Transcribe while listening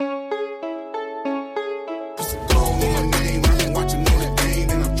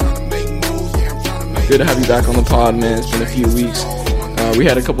good to have you back on the pod, man. It's been a few weeks. We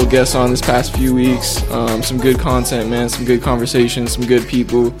had a couple guests on this past few weeks. Some good content, man. Some good conversations. Some good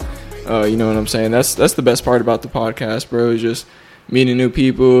people. You know what I'm saying? That's the best part about the podcast, bro. Is just meeting new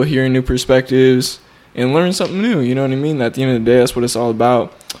people, hearing new perspectives, and learning something new. You know what I mean? At the end of the day, that's what it's all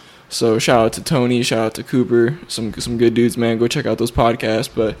about. So shout out to Tony. Shout out to Cooper. Some good dudes, man. Go check out those podcasts.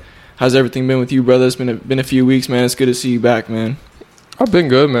 But how's everything been with you, brother? It's been a few weeks, man. It's good to see you back, man. I've been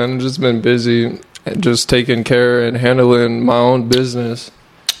good, man. I've just been busy. Just taking care and handling my own business.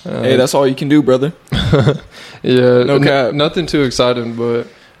 Hey, that's all you can do, brother. Yeah, no cap. Nothing too exciting, but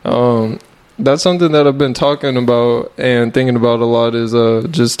that's something that I've been talking about and thinking about a lot is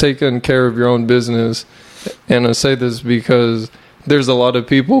just taking care of your own business. And I say this because there's a lot of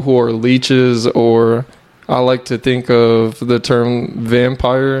people who are leeches, or I like to think of the term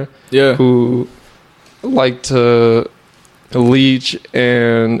vampire, who like to leech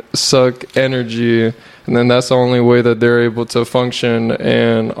and suck energy, and then that's the only way that they're able to function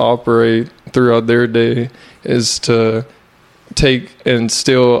and operate throughout their day is to take and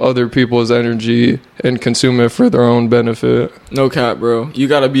steal other people's energy and consume it for their own benefit. No cap, bro. You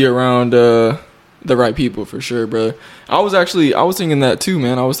gotta be around the right people for sure, brother. I was thinking that too,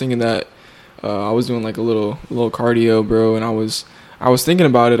 man. I was thinking that I was doing like a little cardio, bro, and I was thinking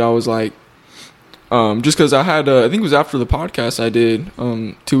about it. I was like, just because I had, I think it was after the podcast I did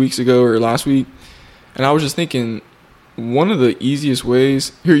 2 weeks ago or last week, and I was just thinking one of the easiest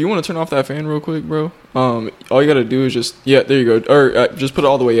ways. Here, you want to turn off that fan real quick, bro? All you got to do is just, there you go. Or just put it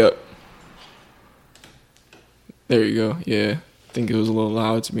all the way up. There you go. Yeah, I think it was a little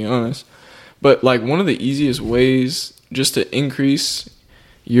loud, to be honest. But like one of the easiest ways just to increase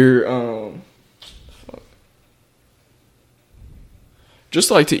your, just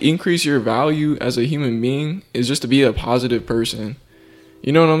like to increase your value as a human being is just to be a positive person.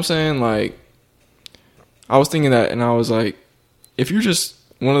 You know what I'm saying? Like, I was thinking that, and I was like, if you're just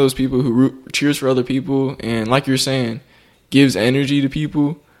one of those people who cheers for other people and, like you're saying, gives energy to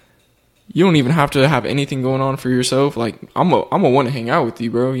people, you don't even have to have anything going on for yourself. Like, I'm gonna want to hang out with you,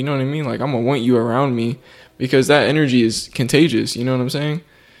 bro. You know what I mean? Like, I'm gonna want you around me because that energy is contagious. You know what I'm saying?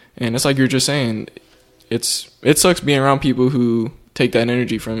 And it's like you're just saying, it sucks being around people who take that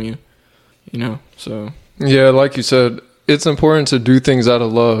energy from you, you know? So yeah, like you said, it's important to do things out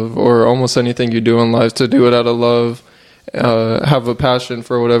of love, or almost anything you do in life to do it out of love, have a passion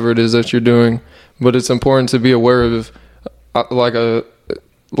for whatever it is that you're doing. But it's important to be aware of,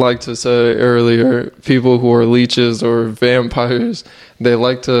 like to say earlier, people who are leeches or vampires, they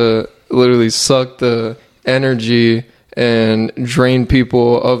like to literally suck the energy and drain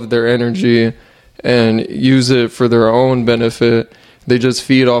people of their energy and use it for their own benefit. They just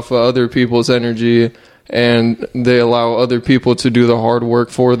feed off of other people's energy, and they allow other people to do the hard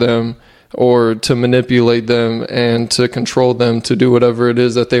work for them, or to manipulate them and to control them to do whatever it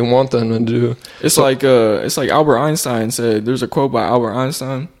is that they want them to do. It's like Albert Einstein said. There's a quote by Albert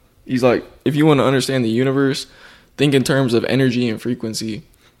Einstein. He's like, if you want to understand the universe, think in terms of energy and frequency.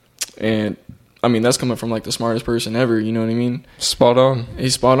 And I mean, that's coming from like the smartest person ever. You know what I mean? Spot on.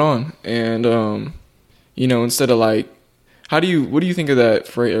 He's spot on. And you know, instead of like, what do you think of that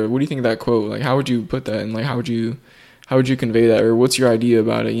phrase, or what do you think of that quote? Like, how would you put that, and like, how would you convey that, or what's your idea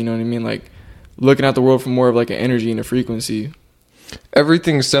about it? You know what I mean? Like, looking at the world from more of like an energy and a frequency.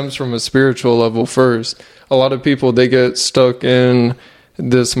 Everything stems from a spiritual level first. A lot of people, they get stuck in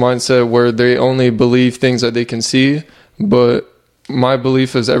this mindset where they only believe things that they can see, but my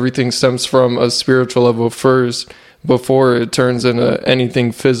belief is everything stems from a spiritual level first before it turns into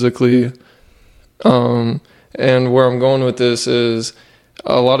anything physically. And where I'm going with this is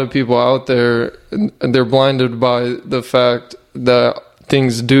a lot of people out there, they're blinded by the fact that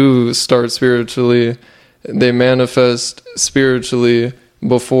things do start spiritually. They manifest spiritually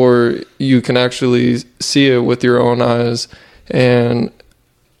before you can actually see it with your own eyes. And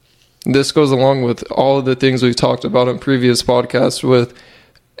this goes along with all of the things we've talked about in previous podcasts with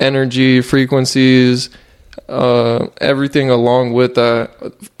energy, frequencies, everything along with that,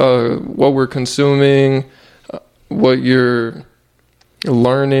 what we're consuming, what you're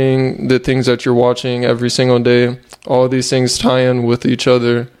learning, the things that you're watching every single day. All these things tie in with each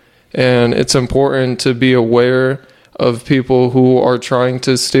other. And it's important to be aware of people who are trying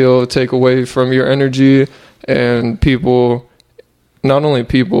to still take away from your energy, and people, not only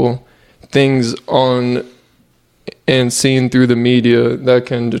people, things on and seen through the media that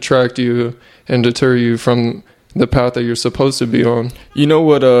can detract you and deter you from the path that you're supposed to be on. You know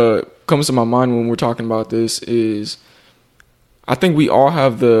what comes to my mind when we're talking about this is I think we all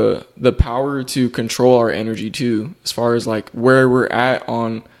have the power to control our energy too, as far as like where we're at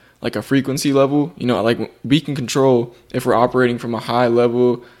on like a frequency level. You know, like we can control if we're operating from a high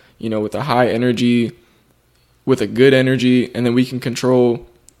level, you know, with a high energy, with a good energy, and then we can control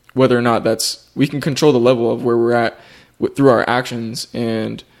whether or not we can control the level of where we're at through our actions.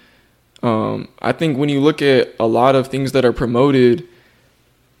 And I think when you look at a lot of things that are promoted,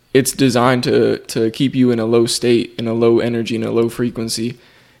 it's designed to keep you in a low state, in a low energy, in a low frequency.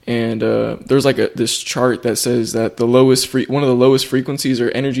 And there's like this chart that says that one of the lowest frequencies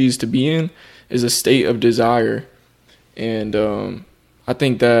or energies to be in is a state of desire. And I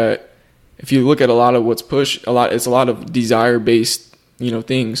think that if you look at a lot of what's pushed, it's a lot of desire based, you know,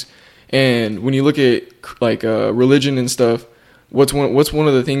 things. And when you look at like religion and stuff, what's one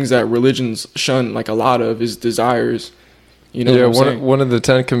of the things that religions shun like a lot of is desires. You know, one of the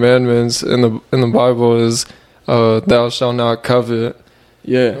 10 commandments in the Bible is thou shalt not covet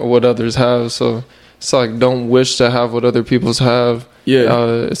what others have. So it's like, don't wish to have what other people's have.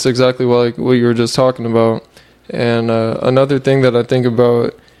 It's exactly what you were just talking about. And another thing that I think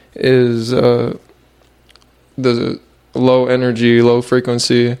about is the low energy, low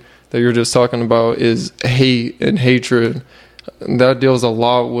frequency that you're just talking about is hate and hatred. That deals a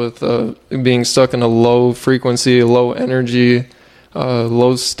lot with being stuck in a low frequency, low energy,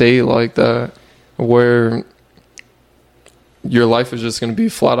 low state like that, where your life is just going to be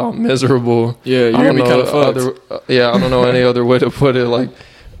flat out miserable. Yeah, you're going to be kind of fucked. I don't know any other way to put it. Like,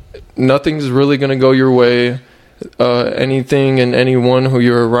 nothing's really going to go your way. Anything and anyone who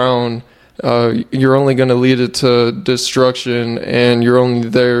you're around, you're only going to lead it to destruction, and you're only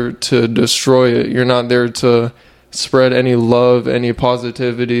there to destroy it. You're not there to spread any love, any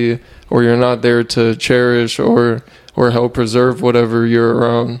positivity, or you're not there to cherish or help preserve whatever you're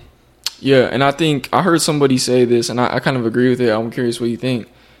around. Yeah, and I think I heard somebody say this, and I kind of agree with it. I'm curious what you think.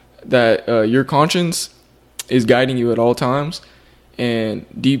 That your conscience is guiding you at all times, and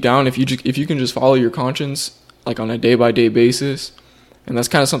deep down, if you can just follow your conscience like on a day-by-day basis, and that's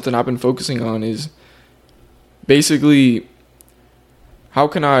kind of something I've been focusing on, is basically how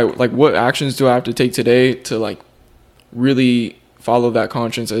can I, like, what actions do I have to take today to like really follow that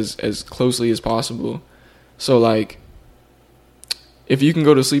conscience as closely as possible. So like, if you can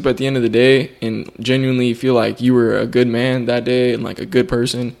go to sleep at the end of the day and genuinely feel like you were a good man that day and like a good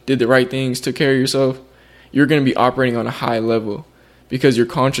person, did the right things, took care of yourself, you're going to be operating on a high level because you're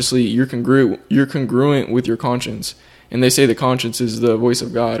congruent with your conscience. And they say the conscience is the voice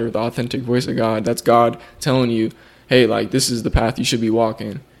of God, or the authentic voice of God. That's God telling you, hey, like, this is the path you should be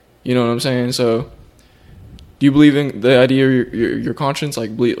walking. You know what I'm saying? So do you believe in the idea of your conscience,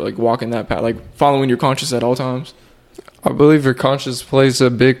 like walking that path, like following your conscience at all times? I believe your conscience plays a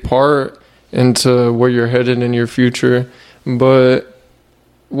big part into where you're headed in your future. But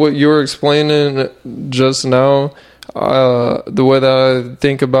what you were explaining just now, the way that I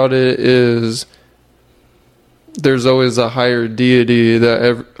think about it is there's always a higher deity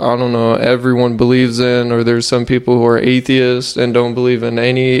that everyone believes in, or there's some people who are atheists and don't believe in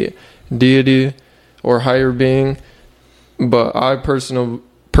any deity or higher being. But I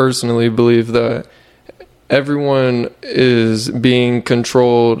personally believe that everyone is being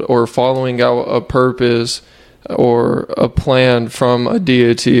controlled or following out a purpose or a plan from a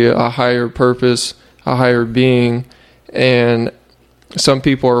deity, a higher purpose, a higher being. And some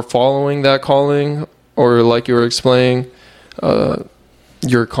people are following that calling, or like you were explaining,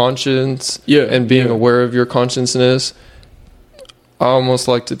 your conscience and being aware of your consciousness. I almost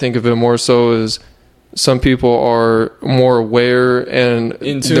like to think of it more so as some people are more aware and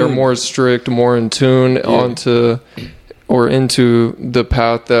they're more strict, more in tune into the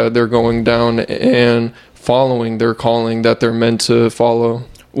path that they're going down and following their calling that they're meant to follow.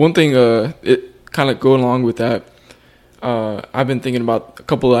 One thing, it kind of going along with that, I've been thinking about a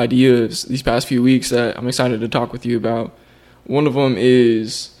couple of ideas these past few weeks that I'm excited to talk with you about. One of them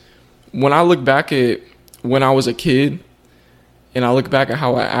is, when I look back at when I was a kid and I look back at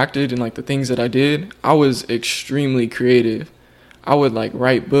how I acted and like the things that I did, I was extremely creative. I would like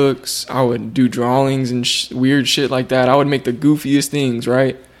write books, I would do drawings and weird shit like that. I would make the goofiest things,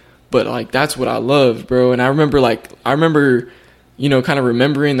 right? But like, that's what I loved, bro. And I remember, you know, kind of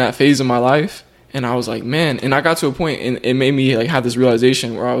remembering that phase of my life. And I was like, man, and I got to a point, and it made me like have this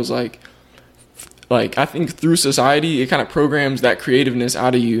realization where I was like I think through society, it kind of programs that creativeness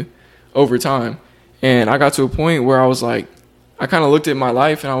out of you over time. And I got to a point where I was like, I kind of looked at my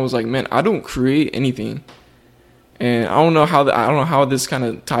life and I was like, man, I don't create anything. And I don't know how this kind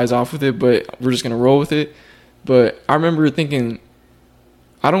of ties off with it, but we're just going to roll with it. But I remember thinking,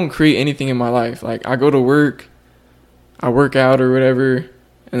 I don't create anything in my life. Like, I go to work, I work out or whatever,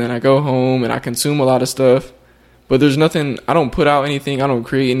 and then I go home and I consume a lot of stuff, but there's nothing. I don't put out anything. I don't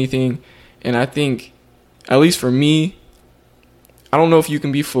create anything. And I think, at least for me, I don't know if you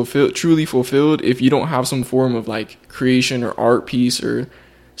can be truly fulfilled if you don't have some form of like creation or art piece or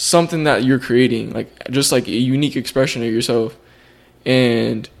something that you're creating, like just like a unique expression of yourself.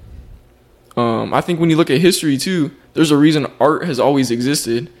 And I think when you look at history too, there's a reason art has always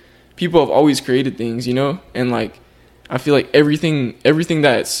existed. People have always created things, you know? And like, I feel like everything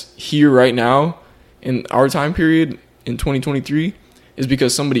that's here right now in our time period in 2023 is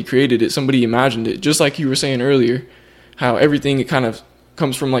because somebody created it, somebody imagined it. Just like you were saying earlier, how everything it kind of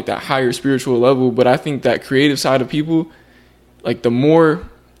comes from like that higher spiritual level. But I think that creative side of people, like the more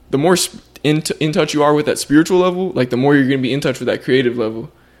in touch you are with that spiritual level, like the more you're going to be in touch with that creative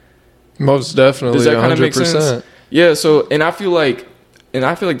level. Most definitely. Does that kind 100%. of make sense? Yeah. So, and I feel like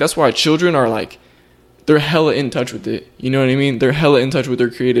that's why children are like, they're hella in touch with it. You know what I mean? They're hella in touch with their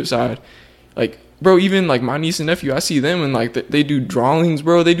creative side. Like, bro, even like my niece and nephew, I see them and like they do drawings,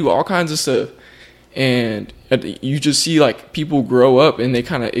 bro. They do all kinds of stuff. And you just see like people grow up and it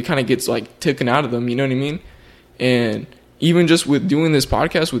kind of gets like taken out of them. You know what I mean? And even just with doing this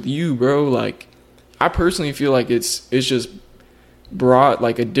podcast with you, bro, like I personally feel like it's just brought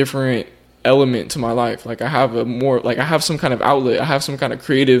like a different element to my life. Like I have some kind of outlet. I have some kind of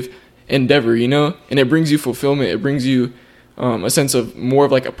creative endeavor, you know, and it brings you fulfillment. It brings you a sense of more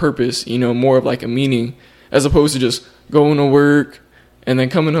of like a purpose, you know, more of like a meaning, as opposed to just going to work and then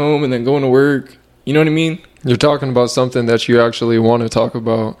coming home and then going to work. You know what I mean? You're talking about something that you actually want to talk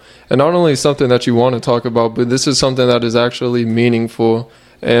about. And not only something that you want to talk about, but this is something that is actually meaningful.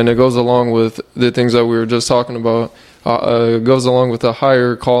 And it goes along with the things that we were just talking about. It goes along with a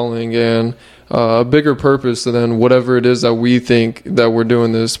higher calling and a bigger purpose than whatever it is that we think that we're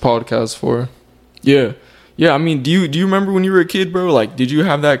doing this podcast for. Yeah. Yeah, I mean, do you remember when you were a kid, bro? Like, did you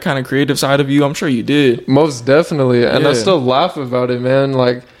have that kind of creative side of you? I'm sure you did. Most definitely. And I still laugh about it, man.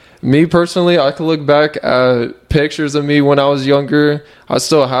 Like, me personally, I could look back at pictures of me when I was younger. I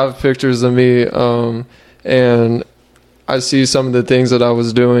still have pictures of me, and I see some of the things that I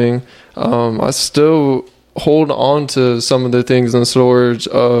was doing. I still hold on to some of the things in storage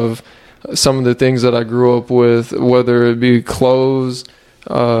of some of the things that I grew up with, whether it be clothes,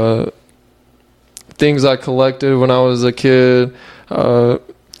 things I collected when I was a kid.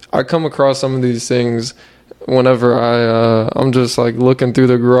 I come across some of these things whenever I'm just like looking through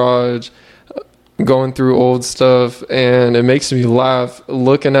the garage, going through old stuff, and it makes me laugh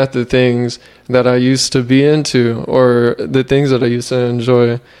looking at the things that I used to be into or the things that I used to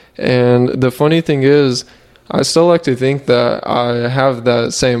enjoy. And the funny thing is, I still like to think that I have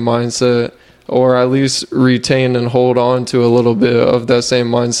that same mindset, or at least retain and hold on to a little bit of that same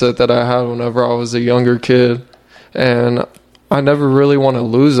mindset that I had whenever I was a younger kid. And I never really want to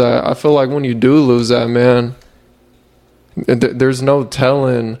lose that. I feel like when you do lose that, man, there's no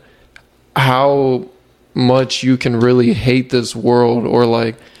telling how much you can really hate this world, or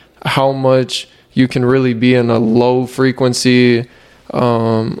like how much you can really be in a low frequency,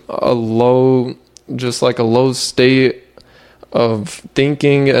 a low state of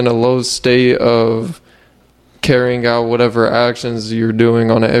thinking and a low state of carrying out whatever actions you're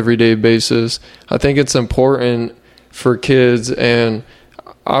doing on an everyday basis. I think it's important for kids, and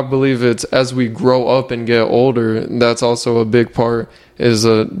I believe it's as we grow up and get older, that's also a big part, is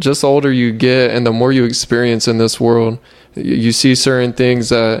just the older you get and the more you experience in this world, you see certain things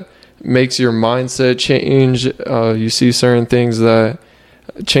that makes your mindset change. You see certain things that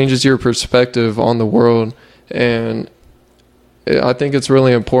changes your perspective on the world. And I think it's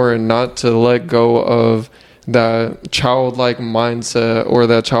really important not to let go of that childlike mindset or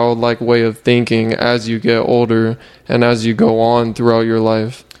that childlike way of thinking as you get older and as you go on throughout your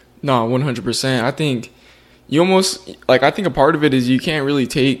life. No, 100%. I think I think a part of it is you can't really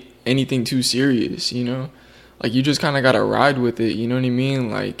take anything too serious, you know? Like, you just kind of got to ride with it, you know what I mean?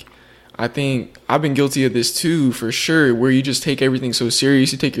 Like, I think I've been guilty of this too, for sure, where you just take everything so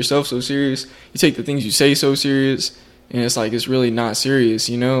serious. You take yourself so serious. You take the things you say so serious. And it's like, it's really not serious,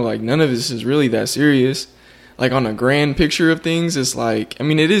 you know? Like, none of this is really that serious. Like, on a grand picture of things, it's like, I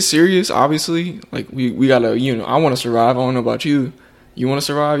mean, it is serious, obviously. Like, we got to, you know, I want to survive. I don't know about you. You want to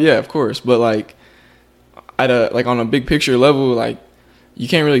survive? Yeah, of course. But, like, on a big picture level, like, you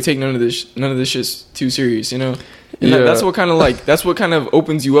can't really take none of this shit's too serious, you know? And that's what kind of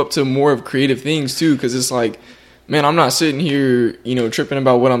opens you up to more of creative things too, because it's like, man, I'm not sitting here, you know, tripping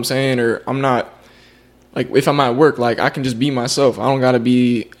about what I'm saying, or I'm not, like, if I'm at work, like, I can just be myself. I don't got to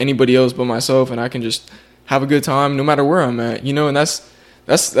be anybody else but myself, and I can just have a good time no matter where I'm at, you know? And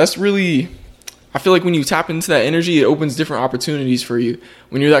that's really, I feel like when you tap into that energy, it opens different opportunities for you.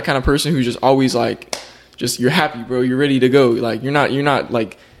 When you're that kind of person who's just always like just you're happy, bro. You're ready to go. Like you're not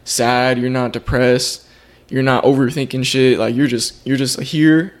like sad. You're not depressed. You're not overthinking shit. Like you're just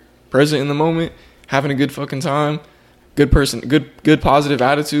here, present in the moment, having a good fucking time. Good person, good positive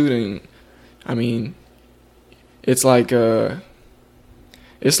attitude. And I mean, it's like a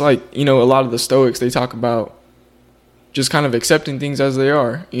lot of the Stoics, they talk about just kind of accepting things as they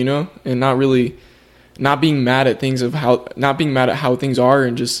are, and not being mad at how things are,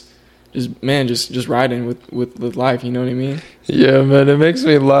 and just riding with life. You know what I mean? Yeah, man, it makes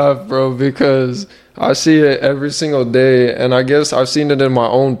me laugh, bro, because I see it every single day, and I guess I've seen it in my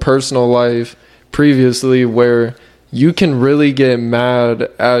own personal life previously, where you can really get mad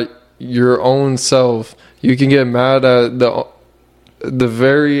at your own self. You can get mad at the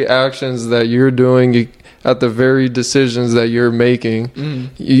very actions that you're doing, at the very decisions that you're making.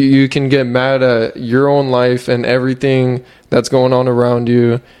 You can get mad at your own life and everything that's going on around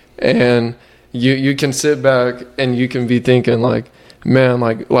you, and you can sit back and you can be thinking like, man,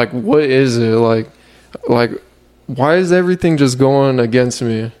 like what is it, like why is everything just going against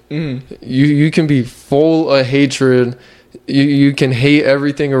me? You can be full of hatred. You can hate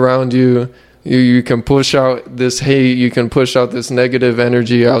everything around you. You can push out this hate. You can push out this negative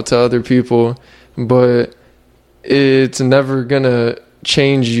energy out to other people, but it's never gonna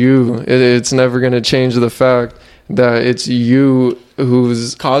change you. It's never gonna change the fact that it's you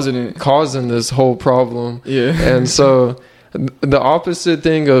who's causing this whole problem. Yeah. And so the opposite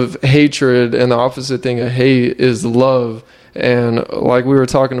thing of hatred and the opposite thing of hate is love. And like we were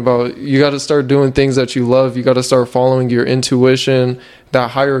talking about, you got to start doing things that you love. You got to start following your intuition,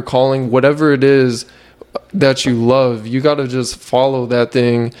 that higher calling, whatever it is that you love. You got to just follow that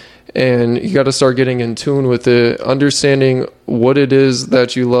thing, and you got to start getting in tune with it, understanding what it is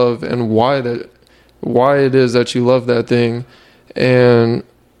that you love and why it is that you love that thing, and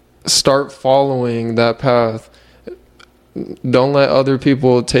start following that path. Don't let other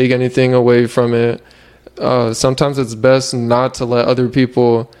people take anything away from it. Sometimes it's best not to let other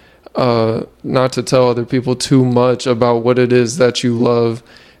people, not to tell other people too much about what it is that you love,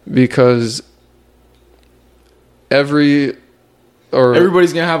 because everybody's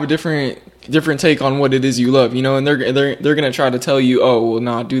gonna have a different take on what it is you love, and they're gonna try to tell you, oh, well,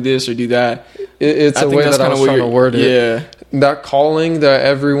 nah, do this or do that. It's a way that I was trying to word it. Yeah. That calling that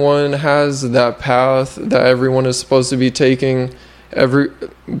everyone has, that path that everyone is supposed to be taking,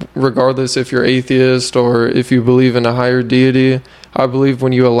 regardless if you're atheist or if you believe in a higher deity, I believe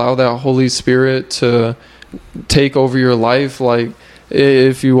when you allow that Holy Spirit to take over your life, like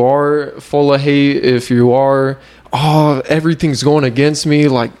if you are full of hate, if you are, everything's going against me,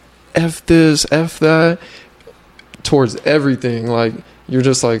 like F this, F that, towards everything, like you're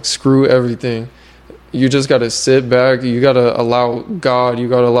just like, screw everything. You just got to sit back. You got to allow God, you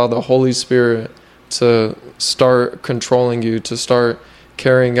got to allow the Holy Spirit to start controlling you, to start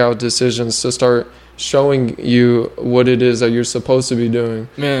carrying out decisions, to start showing you what it is that you're supposed to be doing.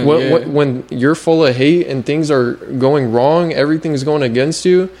 Man, when you're full of hate and things are going wrong, everything's going against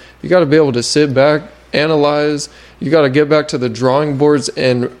you, you got to be able to sit back, analyze. You got to get back to the drawing boards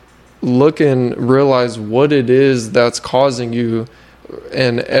and look and realize what it is that's causing you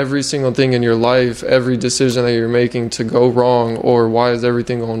and every single thing in your life, every decision that you're making to go wrong, or why is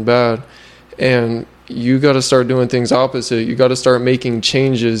everything going bad. And you got to start doing things opposite. You got to start making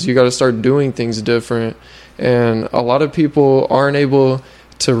changes. You got to start doing things different. And a lot of people aren't able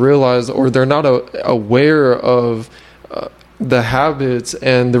to realize, or they're not aware of the habits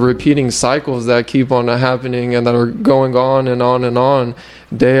and the repeating cycles that keep on happening and that are going on and on and on,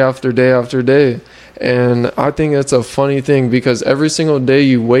 day after day after day. And I think it's a funny thing, because every single day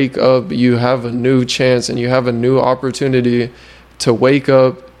you wake up, you have a new chance and you have a new opportunity to wake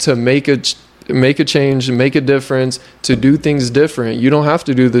up, to make a change, make a difference, to do things different. You don't have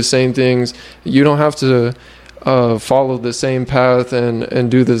to do the same things. You don't have to follow the same path and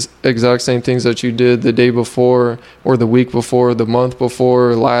do the exact same things that you did the day before or the week before, the month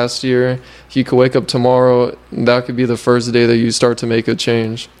before, last year. You could wake up tomorrow. That could be the first day that you start to make a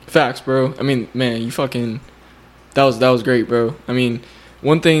change. Facts, bro. I mean, man, that was great, bro. I mean,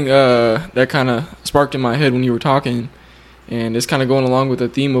 one thing that kind of sparked in my head when you were talking, and it's kind of going along with the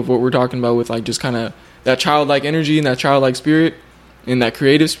theme of what we're talking about with like just kind of that childlike energy and that childlike spirit and that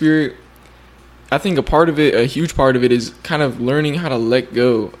creative spirit. I think a huge part of it is kind of learning how to let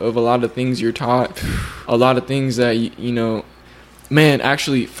go of a lot of things you're taught, a lot of things that, man,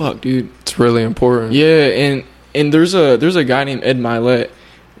 actually, fuck, dude. It's really important. Yeah, and there's a guy named Ed Milet,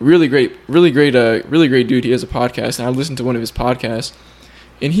 really great dude. He has a podcast, and I listened to one of his podcasts,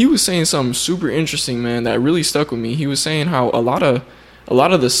 and he was saying something super interesting, man, that really stuck with me. He was saying how a lot of a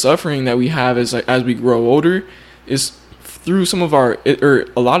lot of the suffering that we have as we grow older is through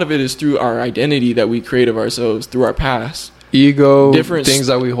a lot of it is through our identity that we create of ourselves through our past. Ego, different things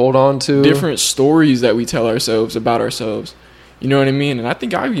that we hold on to. Different stories that we tell ourselves about ourselves. You know what I mean? And I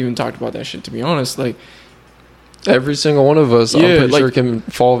think I've even talked about that shit, to be honest. Like, every single one of us, I'm pretty sure, can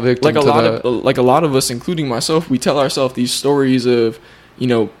fall victim to that. Like a lot of us, including myself, we tell ourselves these stories of, you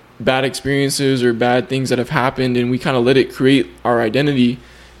know, bad experiences or bad things that have happened, and we kind of let it create our identity,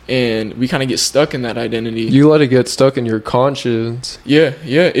 and we kind of get stuck in that identity. You let it get stuck in your conscience. Yeah,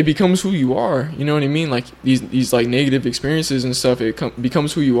 it becomes who you are. You know what I mean? Like these like negative experiences and stuff, it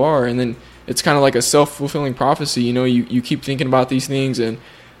becomes who you are, and then it's kind of like a self-fulfilling prophecy. You know, you keep thinking about these things, and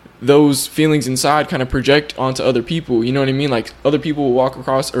those feelings inside kind of project onto other people. You know what I mean? Like, other people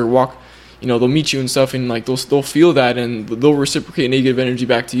will you know, they'll meet you and stuff, and like they'll feel that, and they'll reciprocate negative energy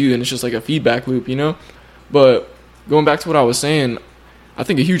back to you, and it's just like a feedback loop, you know? But going back to what I was saying, I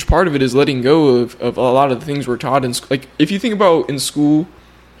think a huge part of it is letting go of a lot of the things we're taught in school. Like, if you think about in school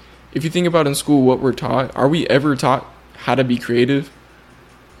what we're taught, are we ever taught how to be creative?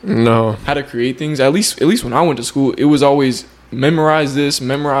 No. How to create things? At least when I went to school, it was always memorize this,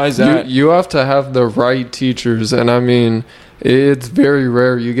 memorize that. You have to have the right teachers, and I mean, it's very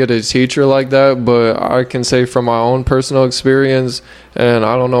rare you get a teacher like that, but I can say from my own personal experience, and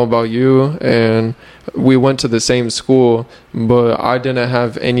I don't know about you, and we went to the same school, but I didn't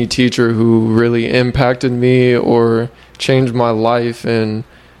have any teacher who really impacted me or changed my life in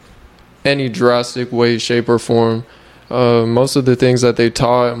any drastic way, shape, or form. Most of the things that they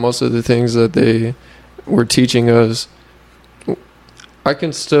taught, most of the things that they were teaching us, I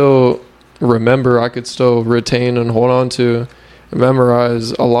can still remember, I could still retain and hold on to,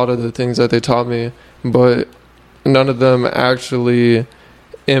 memorize a lot of the things that they taught me, but none of them actually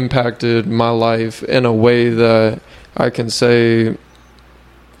impacted my life in a way that I can say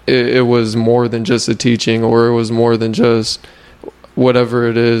it was more than just a teaching, or it was more than just whatever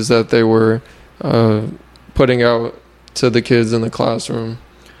it is that they were putting out to the kids in the classroom.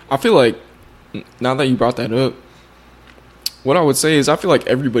 I feel like, now that you brought that up, what I would say is I feel like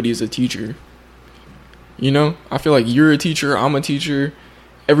everybody is a teacher. You know? I feel like you're a teacher, I'm a teacher.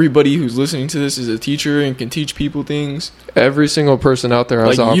 Everybody who's listening to this is a teacher and can teach people things. Every single person out there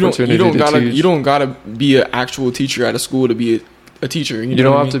has the opportunity to teach. You don't gotta be an actual teacher at a school to be a teacher. You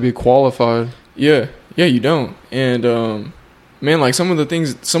don't have to be qualified. Yeah, you don't. And man, like some of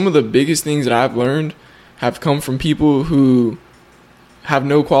the biggest things that I've learned have come from people who have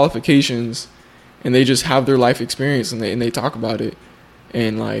no qualifications, and they just have their life experience, and they talk about it,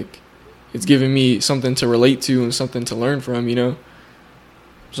 and like it's given me something to relate to and something to learn from, you know.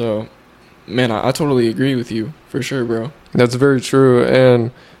 So, man, I totally agree with you for sure, bro. That's very true.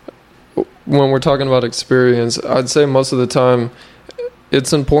 And when we're talking about experience, I'd say most of the time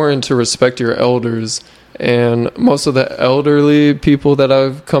it's important to respect your elders. And most of the elderly people that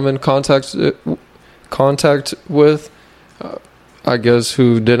I've come in contact with, I guess,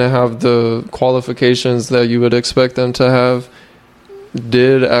 who didn't have the qualifications that you would expect them to have,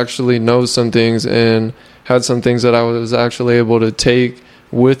 did actually know some things and had some things that I was actually able to take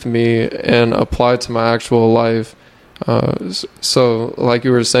with me and apply to my actual life. So like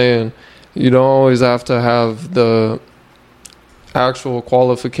you were saying, you don't always have to have the actual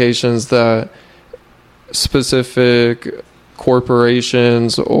qualifications that specific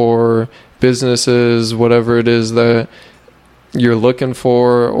corporations or businesses, whatever it is that you're looking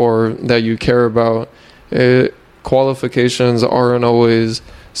for or that you care about. Qualifications aren't always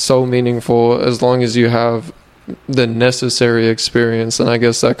so meaningful as long as you have the necessary experience, and I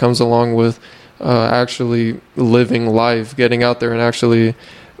guess that comes along with actually living life, getting out there and actually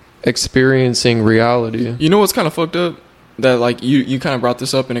experiencing reality. You know what's kind of fucked up? That like you kind of brought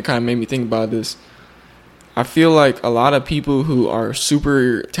this up, and it kind of made me think about this. I feel like a lot of people who are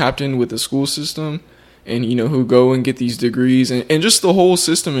super tapped in with the school system, and you know, who go and get these degrees and just the whole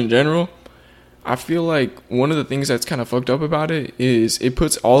system in general, I feel like one of the things that's kind of fucked up about it is it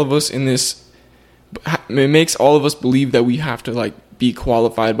puts all of us in this, it makes all of us believe that we have to like be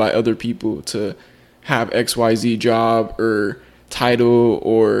qualified by other people to have XYZ job or title,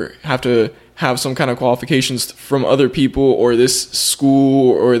 or have to have some kind of qualifications from other people or this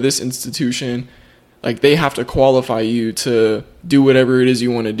school or this institution. Like, they have to qualify you to do whatever it is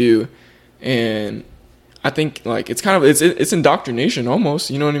you want to do. And I think like it's kind of it's indoctrination almost,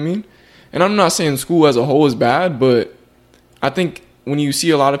 you know what I mean? And I'm not saying school as a whole is bad, but I think when you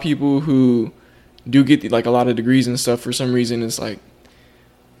see a lot of people who do get like a lot of degrees and stuff, for some reason it's like,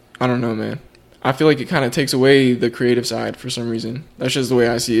 I don't know, man. I feel like it kind of takes away the creative side for some reason. That's just the way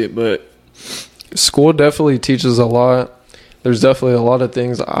I see it. But school definitely teaches a lot, there's definitely a lot of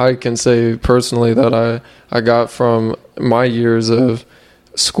things I can say personally that I got from my years of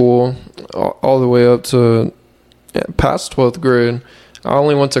school all the way up to past 12th grade. I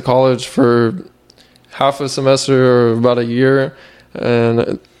only went to college for half a semester or about a year,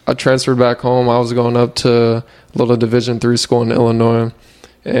 and I transferred back home. I was going up to a little Division III school in Illinois,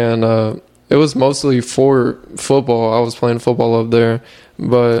 and it was mostly for football. I was playing football up there,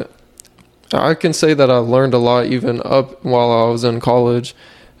 but I can say that I learned a lot even up while I was in college.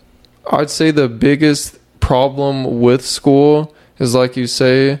 I'd say the biggest problem with school is, like you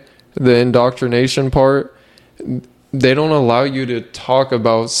say, the indoctrination part. They don't allow you to talk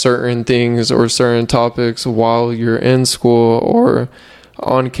about certain things or certain topics while you're in school or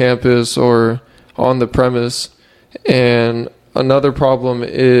on campus or on the premise. And another problem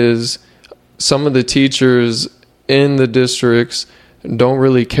is some of the teachers in the districts don't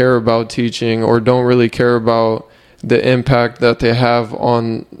really care about teaching or don't really care about the impact that they have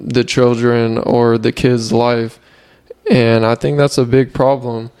on the children or the kids' life. And I think that's a big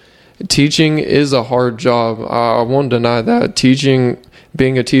problem. Teaching is a hard job. I won't deny that. Teaching,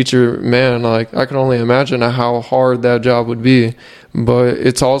 being a teacher, man, like I can only imagine how hard that job would be. But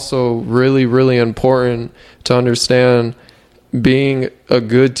it's also really, really important to understand being a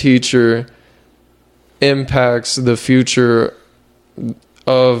good teacher impacts the future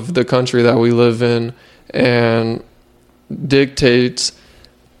of the country that we live in and dictates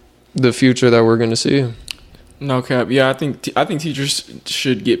the future that we're going to see. No cap. Yeah, I think teachers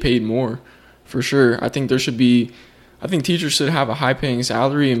should get paid more, for sure. I think teachers should have a high-paying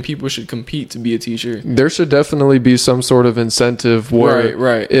salary, and people should compete to be a teacher. There should definitely be some sort of incentive where,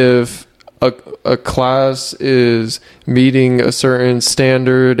 right. If a class is meeting a certain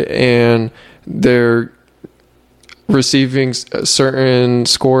standard and they're receiving certain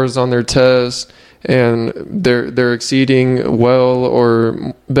scores on their test, and they're exceeding well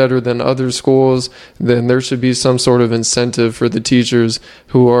or better than other schools, then there should be some sort of incentive for the teachers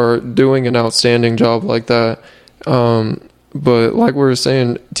who are doing an outstanding job like that. But like we were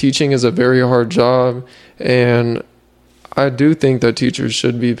saying, teaching is a very hard job, and I do think that teachers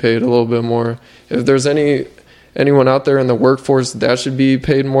should be paid a little bit more. If there's anyone out there in the workforce that should be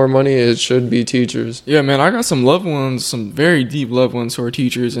paid more money, it should be teachers. Yeah, man, I got some loved ones, some very deep loved ones who are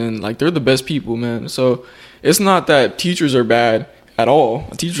teachers, and like they're the best people, man. So it's not that teachers are bad at all.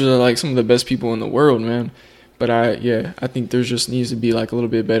 Teachers are like some of the best people in the world, man. But I think there just needs to be like a little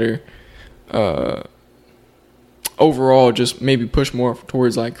bit better overall, just maybe push more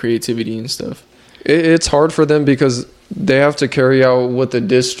towards like creativity and stuff. It's hard for them because they have to carry out what the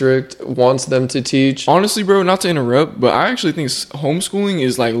district wants them to teach. Honestly, bro, not to interrupt, but I actually think homeschooling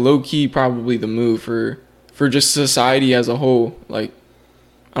is like low-key probably the move for just society as a whole. Like,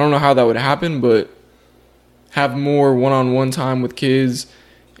 I don't know how that would happen, but have more one-on-one time with kids,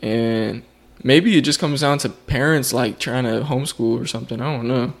 and maybe it just comes down to parents like trying to homeschool or something. I don't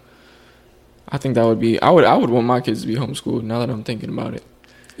know. I think that would be... I would want my kids to be homeschooled now that I'm thinking about it.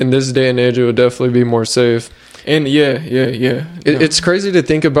 In this day and age, it would definitely be more safe. And yeah. It's crazy to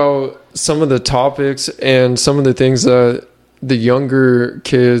think about some of the topics and some of the things that the younger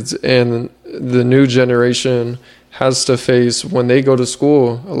kids and the new generation has to face when they go to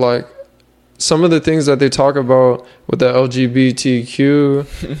school. Like some of the things that they talk about with the LGBTQ.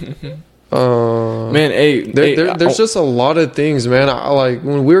 Man, there's just a lot of things, man. Like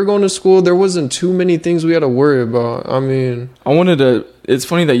when we were going to school, there wasn't too many things we had to worry about. I mean, it's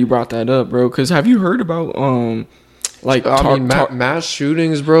funny that you brought that up, bro, because have you heard about mass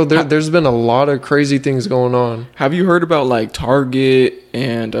shootings, bro? There's been a lot of crazy things going on. Have you heard about like Target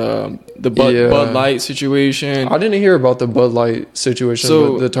and the Bud Light situation? I didn't hear about the Bud Light situation,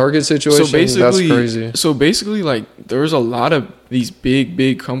 but the Target situation, that's crazy. So basically, like there's a lot of these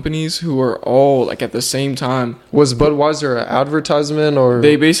big companies who are all like at the same time. Was Budweiser an advertisement, or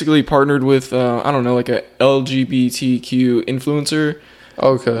they basically partnered with I don't know, like a LGBTQ influencer?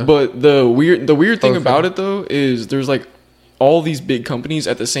 Okay. But the weird thing about it though is there's like all these big companies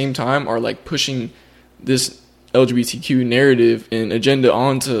at the same time are like pushing this LGBTQ narrative and agenda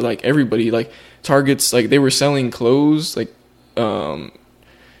onto like everybody. Like Target's like they were selling clothes like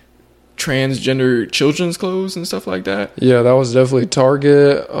transgender children's clothes and stuff like that. Yeah, that was definitely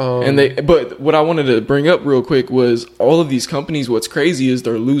Target. But what I wanted to bring up real quick was all of these companies. What's crazy is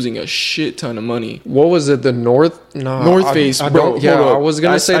they're losing a shit ton of money. What was it? The North Face, bro. I was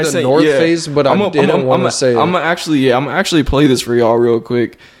gonna say the North Face, but I didn't want to say it. I'm actually play this for y'all real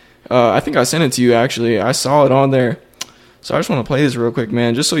quick. I think I sent it to you actually. I saw it on there, so I just want to play this real quick,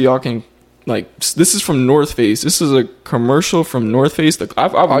 man, just so y'all can. Like, this is from North Face. This is a commercial from North Face. I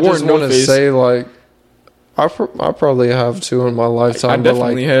just want to say, like, I probably have too in my lifetime. I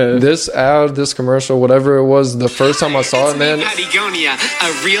definitely have. This ad, this commercial, whatever it was, the first time I saw it, man. Patagonia,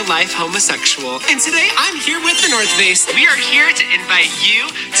 a real life homosexual. And today I'm here with the North Face. We are here to invite you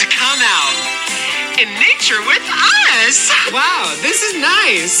to come out in nature with us. Wow, this is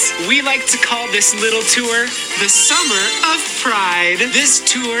nice. We like to call this little tour the Summer of Pride. This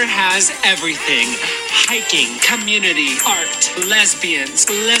tour has everything. Hiking, community, art,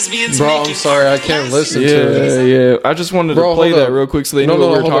 lesbians. Bro, I'm sorry, I can't listen to it. Yeah. I just wanted to play that real quick so they know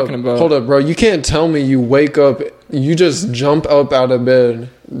what we're talking about. Hold up, bro. You can't tell me you wake up, you just jump up out of bed.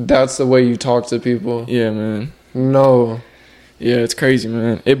 That's the way you talk to people. Yeah, man. No. Yeah, it's crazy,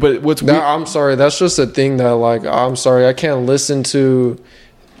 man. But what's weird, I'm sorry. That's just a thing that, like, I'm sorry. I can't listen to.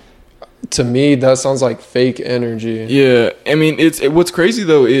 To me, that sounds like fake energy. Yeah, I mean, what's crazy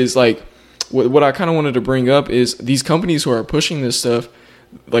though is like, what I kind of wanted to bring up is these companies who are pushing this stuff,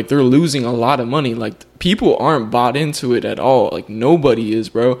 like they're losing a lot of money. Like people aren't bought into it at all. Like nobody is,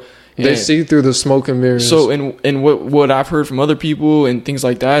 bro. They see through the smoke and mirrors. So, and what I've heard from other people and things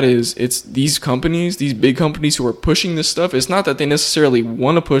like that is it's these companies, these big companies who are pushing this stuff. It's not that they necessarily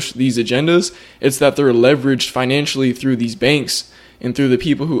want to push these agendas. It's that they're leveraged financially through these banks and through the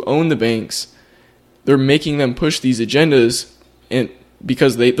people who own the banks. They're making them push these agendas, and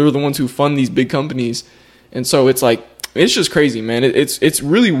because they're the ones who fund these big companies. And so it's like, it's just crazy, man. It's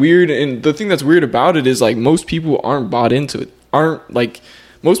really weird. And the thing that's weird about it is like most people aren't bought into it.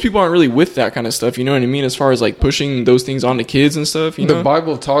 Most people aren't really with that kind of stuff, you know what I mean? As far as like pushing those things onto kids and stuff, you know? The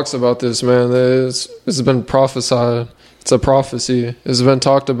Bible talks about this, man. It's been prophesied. It's a prophecy. It's been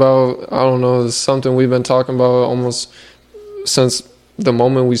talked about. I don't know. It's something we've been talking about almost since the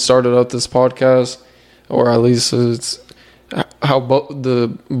moment we started up this podcast, or at least it's how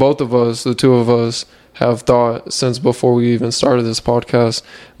both of us, the two of us, have thought since before we even started this podcast.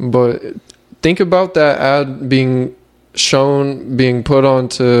 But think about that ad being put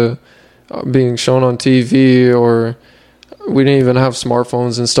onto being shown on TV, or we didn't even have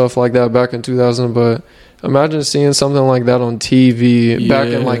smartphones and stuff like that back in 2000, but imagine seeing something like that on TV back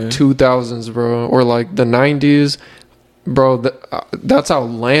in like 2000s, bro, or like the 90s, bro. That's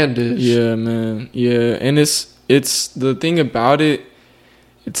outlandish. Yeah, man. Yeah, and it's the thing about it,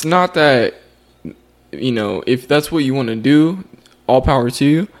 it's not that, you know, if that's what you want to do, all power to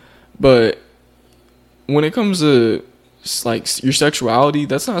you, but when it comes to like your sexuality,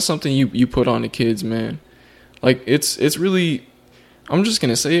 that's not something you put on the kids, man. Like it's really, I'm just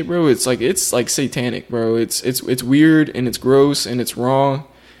gonna say it, bro. It's like satanic, bro. It's weird and it's gross and it's wrong,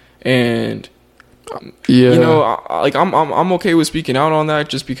 and yeah, you know, I'm okay with speaking out on that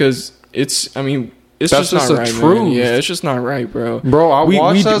just because it's. I mean, it's that's just not right, truth. man. Yeah, it's just not right, bro. Bro, I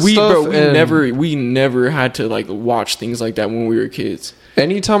watched that stuff. Bro, we never had to like watch things like that when we were kids.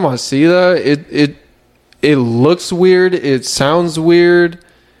 Anytime I see that, it looks weird. It sounds weird.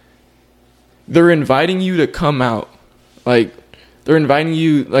 They're inviting you to come out. Like, they're inviting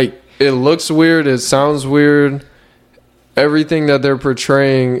you, like... It looks weird. It sounds weird. Everything that they're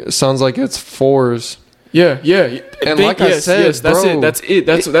portraying sounds like it's forced. Yeah. And I said, bro, that's it.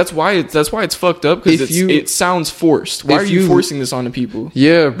 That's why it's fucked up, because it sounds forced. Why are you forcing this on the people?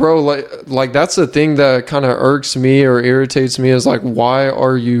 Yeah, bro. Like that's the thing that kind of irks me or irritates me is like, why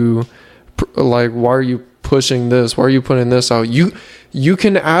are you pushing this? Why are you putting this out? You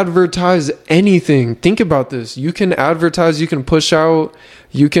can advertise anything. Think about this. You can advertise, you can push out,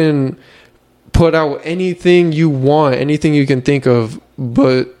 you can put out anything you want, anything you can think of.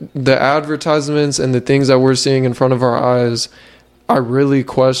 But the advertisements and the things that we're seeing in front of our eyes, I really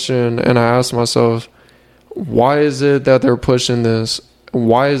question, and I ask myself, why is it that they're pushing this?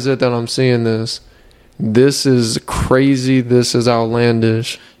 Why is it that I'm seeing this? This is crazy. This is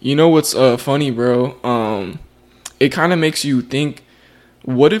outlandish. You know what's funny, bro? It kind of makes you think,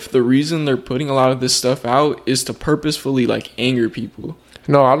 what if the reason they're putting a lot of this stuff out is to purposefully like anger people?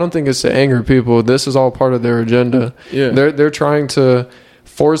 No, I don't think it's to anger people. This is all part of their agenda. Yeah, they're trying to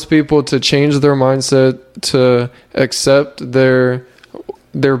force people to change their mindset, to accept their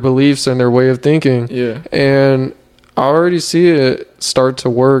beliefs and their way of thinking. Yeah, and I already see it start to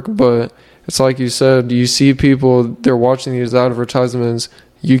work, but it's like you said, you see people, they're watching these advertisements.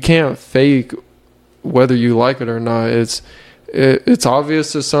 You can't fake whether you like it or not. It's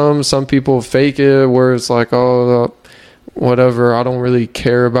obvious to some people fake it where it's like, oh, whatever, I don't really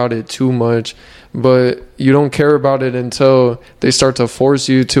care about it too much. But you don't care about it until they start to force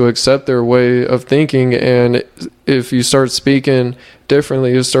you to accept their way of thinking. And if you start speaking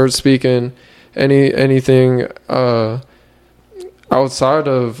differently, you start speaking anything outside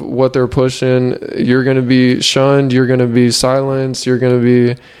of what they're pushing, you're going to be shunned, you're going to be silenced, you're going to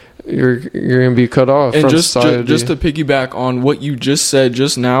be you're gonna be cut off And from just society. just to piggyback on what you just said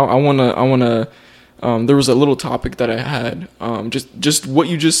just now, I wanna there was a little topic that I had, just what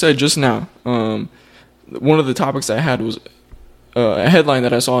you just said just now. One of the topics I had was a headline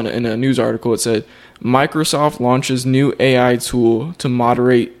that I saw in a news article. It said Microsoft launches new AI tool to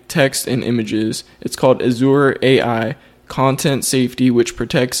moderate text and images. It's called Azure AI Content Safety, which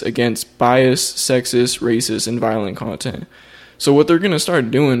protects against bias, sexist, racist, and violent content. So what they're going to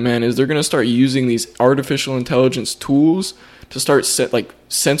start doing, man, is they're going to start using these artificial intelligence tools to start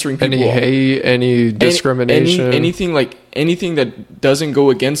censoring people. Any hate, any discrimination. Anything that doesn't go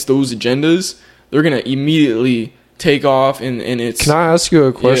against those agendas, they're going to immediately take off. And it's... Can I ask you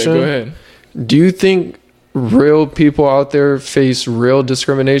a question? Yeah, go ahead. Do you think real people out there face real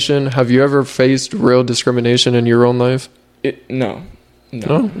discrimination? Have you ever faced real discrimination in your own life? No.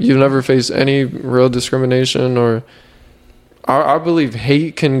 You've never faced any real discrimination? Or I believe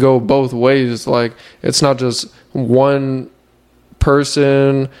hate can go both ways. Like, it's not just one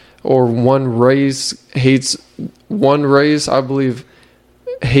person or one race hates one race. I believe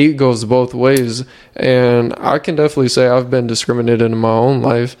hate goes both ways, and I can definitely say I've been discriminated in my own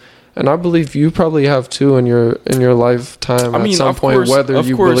life, and I believe you probably have too in your lifetime. At some point, whether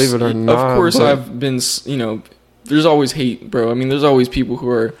you believe it or not. Of course, I've been. There's always hate, bro. I mean, there's always people who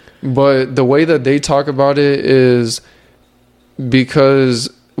are. But the way that they talk about it is because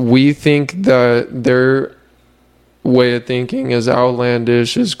we think that their way of thinking is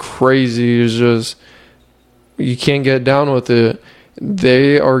outlandish, is crazy, is just you can't get down with it.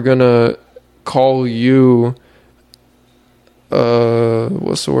 They are gonna call you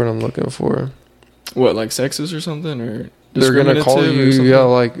what's the word I'm looking for? What, like sexist or something? Or they're gonna call you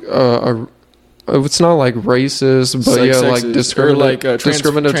it's not like racist, but like like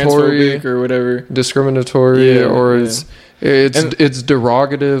discriminatory or whatever. Discriminatory, or it's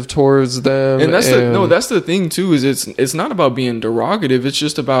derogative towards them. And that's the thing too, is it's not about being derogative, it's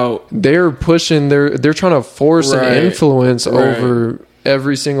just about they're pushing they're trying to force an influence over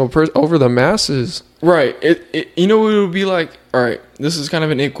every single person, over the masses. Right. It you know what it would be like? All right, this is kind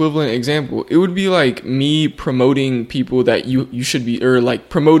of an equivalent example. It would be like me promoting people that you should be, or like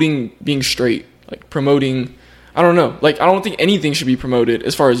promoting being straight, like promoting, I don't know, like I don't think anything should be promoted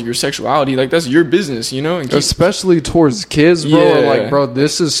as far as your sexuality. Like, that's your business, you know? Especially towards kids, bro. Yeah. Like, bro,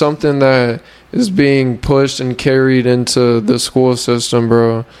 this is something that is being pushed and carried into the school system,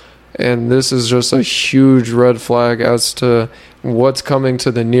 bro. And this is just a huge red flag as to what's coming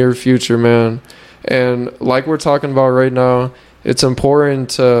to the near future, man. And like we're talking about right now, it's important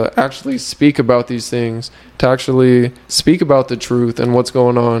to actually speak about these things, to actually speak about the truth and what's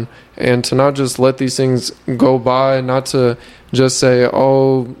going on, and to not just let these things go by, not to just say,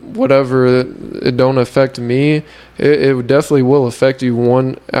 oh, whatever, it don't affect me. It definitely will affect you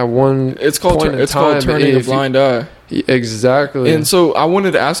it's called turning a blind eye. Exactly. And so I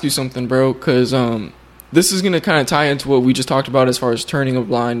wanted to ask you something, bro, because this is going to kind of tie into what we just talked about as far as turning a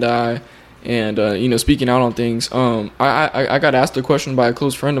blind eye and speaking out on things. I got asked a question by a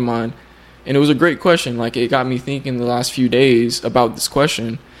close friend of mine, and it was a great question. Like, it got me thinking the last few days about this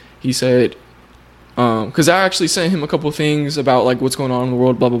question. He said, because I actually sent him a couple things about like what's going on in the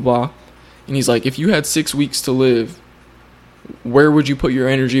world, blah blah blah, and he's like, if you had 6 weeks to live, where would you put your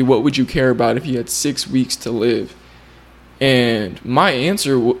energy? What would you care about if you had 6 weeks to live? And my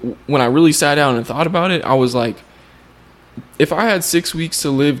answer, when I really sat down and thought about it, I was like, if I had 6 weeks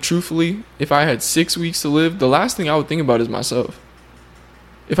to live, truthfully, if I had 6 weeks to live, the last thing I would think about is myself.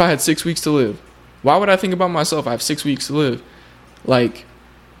 If I had 6 weeks to live, why would I think about myself? I have 6 weeks to live. Like,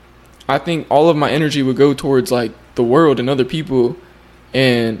 I think all of my energy would go towards like the world and other people.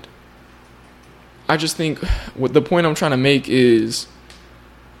 And I just think what the point I'm trying to make is,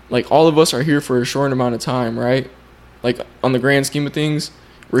 like, all of us are here for a short amount of time, right? Like, on the grand scheme of things,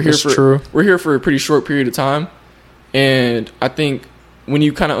 we're here for a pretty short period of time. And I think when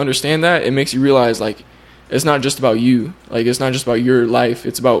you kind of understand that, it makes you realize, like, it's not just about you. Like, it's not just about your life.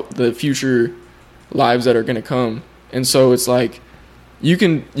 It's about the future lives that are going to come. And so it's like, you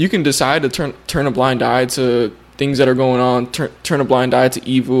can decide to turn a blind eye to things that are going on, turn a blind eye to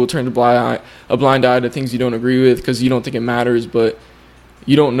evil, turn a blind eye to things you don't agree with because you don't think it matters, but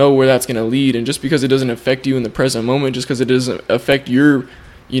you don't know where that's going to lead. And just because it doesn't affect you in the present moment, just because it doesn't affect your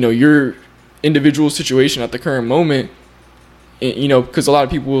individual situation at the current moment, because a lot of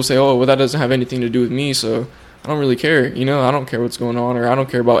people will say, oh, well, that doesn't have anything to do with me, so I don't really care. I don't care what's going on, or I don't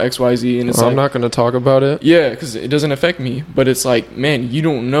care about XYZ. And it's I'm not going to talk about it. Yeah, because it doesn't affect me. But it's like, man, you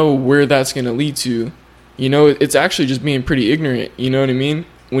don't know where that's going to lead to. It's actually just being pretty ignorant. You know what I mean?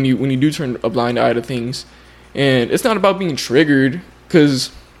 When you do turn a blind eye to things. And it's not about being triggered,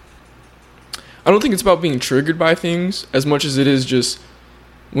 because I don't think it's about being triggered by things as much as it is just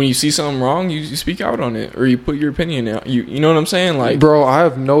when you see something wrong, you speak out on it or you put your opinion out. You know what I'm saying? Like, bro, I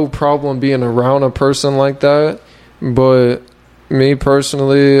have no problem being around a person like that, but me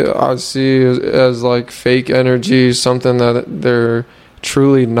personally, I see it as like fake energy, something that they're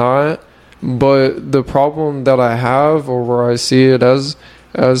truly not. But the problem that I have, or where I see it as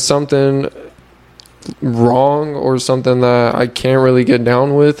something wrong or something that I can't really get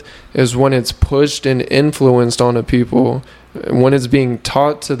down with, is when it's pushed and influenced onto people, when it's being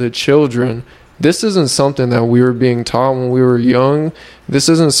taught to the children. This isn't something that we were being taught when we were young. This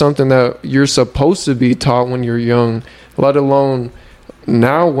isn't something that you're supposed to be taught when you're young, let alone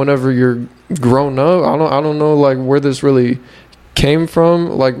now whenever you're grown up. I don't know like where this really came from.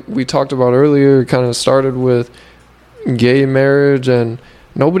 Like we talked about earlier, it kind of started with gay marriage, and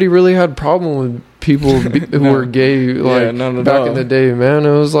nobody really had problem with people who were gay like back in the day, man.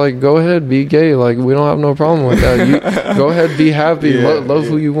 It was like, go ahead, be gay, like we don't have no problem with that. You go ahead, be happy, love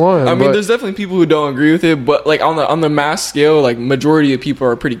who you want. I mean, there's definitely people who don't agree with it, but like on the mass scale, like majority of people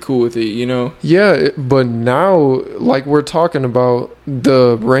are pretty cool with it, you know. But now, like we're talking about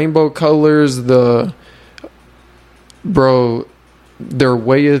the rainbow colors, their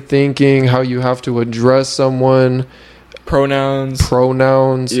way of thinking, how you have to address someone, pronouns.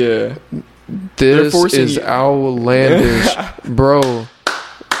 Yeah. This is outlandish. Bro,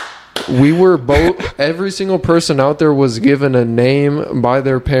 we were both, every single person out there was given a name by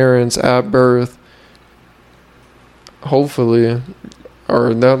their parents at birth. Hopefully.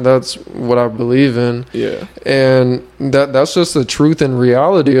 Or that's what I believe in. Yeah. And that's just the truth and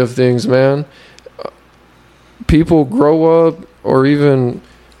reality of things, man. People grow up, or even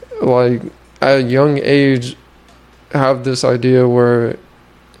like at a young age, have this idea where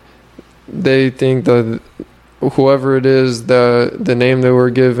they think that whoever it is, the name they were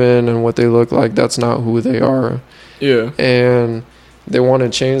given and what they look like, that's not who they are. Yeah. And they want to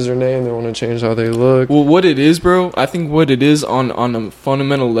change their name. They want to change how they look. Well, what it is, bro, I think what it is on a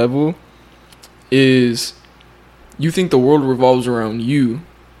fundamental level is you think the world revolves around you.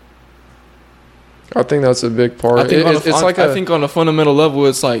 I think that's a big part. I think on a fundamental level,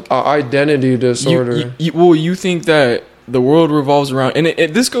 it's like identity disorder. You think that the world revolves around, and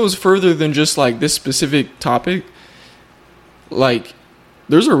this goes further than just like this specific topic. Like,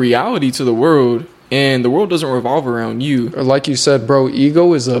 there's a reality to the world, and the world doesn't revolve around you. Like you said, bro,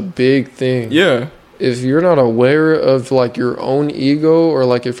 ego is a big thing. Yeah. If you're not aware of like your own ego, or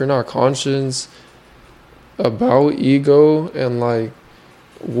like if you're not conscious about ego and like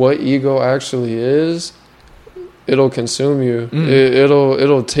what ego actually is, it'll consume you.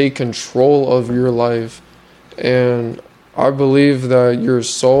 It'll take control of your life. And I believe that your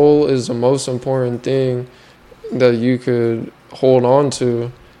soul is the most important thing that you could hold on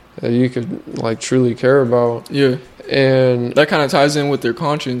to, that you could like truly care about. Yeah. And that kind of ties in with their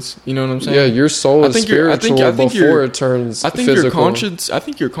conscience. You know what I'm saying? Yeah, your soul is spiritual before it turns physical. I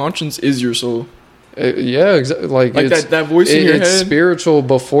think your conscience is your soul. Exactly. Like it's, that voice in your head. It's spiritual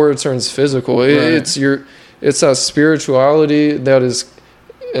before it turns physical. Right. It's that spirituality that is,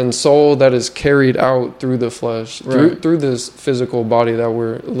 and soul that is carried out through the flesh, through this physical body that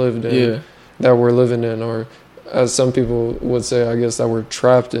we're lived in, that we're living in, or as some people would say, I guess, that we're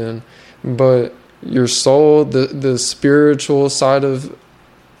trapped in. But your soul, the spiritual side of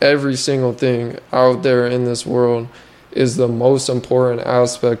every single thing out there in this world, is the most important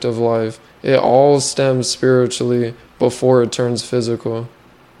aspect of life. It all stems spiritually before it turns physical.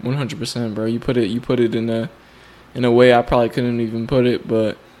 100%, bro. You put it in a way I probably couldn't even put it.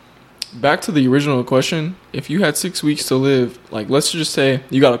 But back to the original question, if you had 6 weeks to live, like let's just say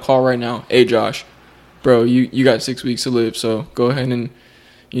you got a call right now, hey Josh, bro, you got 6 weeks to live, so go ahead and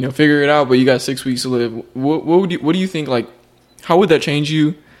figure it out. But you got 6 weeks to live. What do you think? Like, how would that change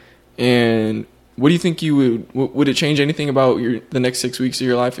you? And what do you think would it change anything about the next 6 weeks of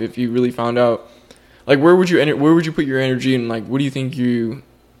your life if you really found out? Like, where would you put your energy, and like what do you think your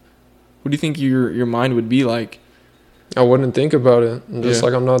mind would be like? I wouldn't think about it, just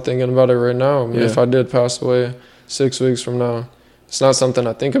like I'm not thinking about it right now. If I did pass away 6 weeks from now, it's not something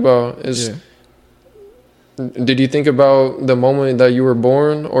I think about. Did you think about the moment that you were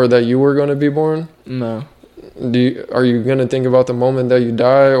born, or that you were going to be born? No. Are you going to think about the moment that you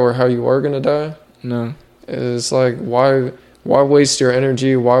die, or how you are going to die? No. It's like, why waste your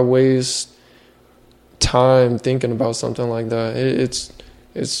energy? Why waste time thinking about something like that? It's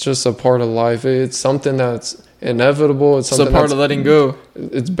just a part of life. It's something that's inevitable. It's a part of letting go.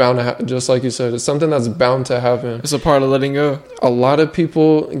 It's bound to just like you said, it's something that's bound to happen. It's a part of letting go. A lot of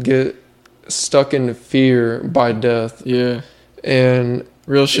people get stuck in fear by death. Yeah. And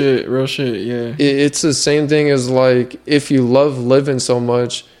Real shit, yeah. It's the same thing as like if you love living so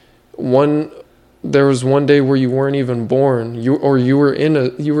much, there was one day where you weren't even born, you were in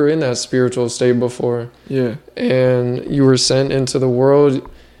that spiritual state before. Yeah. And you were sent into the world.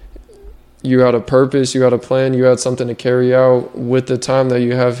 You had a purpose, you had a plan, you had something to carry out with the time that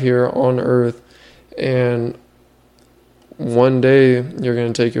you have here on earth. And one day you're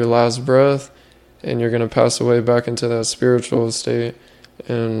going to take your last breath and you're going to pass away back into that spiritual state,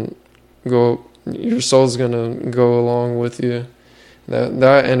 and your soul's going to go along with you.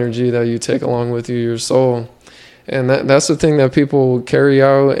 That energy that you take along with you, your soul. And that's the thing that people carry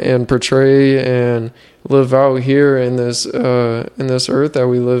out and portray and live out here in this earth that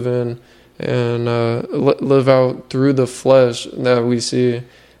we live in, and live out through the flesh that we see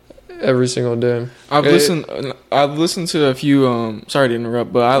every single day. I've listened to a few. Sorry to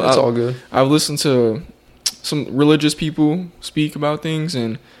interrupt, but it's all good. I've listened to some religious people speak about things,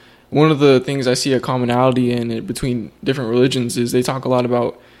 and one of the things I see a commonality in it between different religions is they talk a lot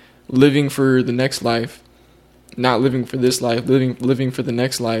about living for the next life, not living for this life, living for the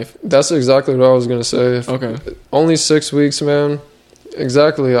next life. That's exactly what I was gonna say. Okay. Only 6 weeks, man.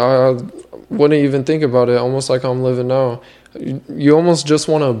 Exactly. I wouldn't even think about it. Almost like I'm living now. You almost just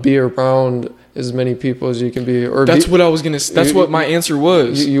want to be around as many people as you can be. Or that's what I was gonna. That's what my answer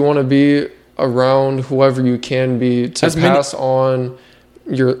was. You want to be around whoever you can be to pass on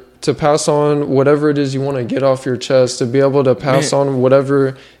whatever it is you want to get off your chest, to be able to pass on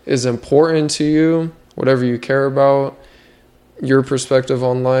whatever is important to you, whatever you care about, your perspective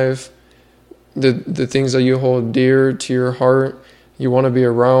on life, the things that you hold dear to your heart. You want to be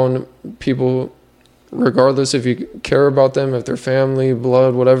around people, regardless if you care about them, if they're family,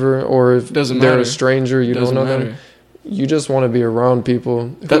 blood, whatever, or if they're a stranger, you don't know them. You just want to be around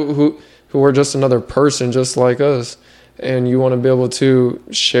people who are just another person just like us. And you want to be able to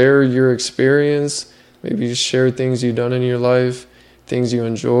share your experience, maybe share things you've done in your life, things you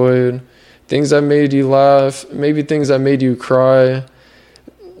enjoyed, things that made you laugh, maybe things that made you cry.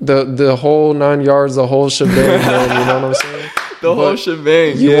 The whole 9 yards, the whole shebang, man, you know what I'm saying? Whole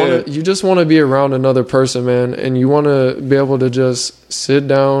shebang. You just want to be around another person, man, and you want to be able to just sit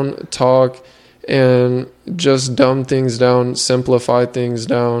down, talk, and just dumb things down, simplify things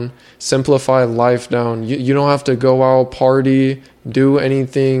down, simplify life down. You don't have to go out, party, do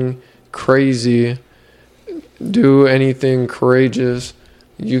anything crazy, do anything courageous.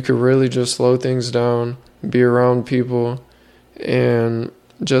 You could really just slow things down, be around people, and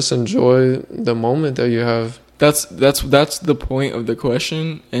just enjoy the moment that you have. That's the point of the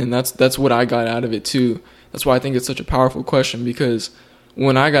question, and that's what I got out of it too. That's why I think it's such a powerful question, because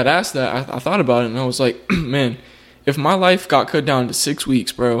when I got asked that, I thought about it, and I was like, man, if my life got cut down to 6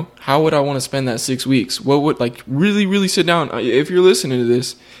 weeks, bro, how would I want to spend that 6 weeks? What would, like, really, really sit down? If you're listening to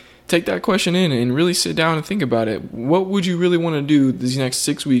this, take that question in and really sit down and think about it. What would you really want to do these next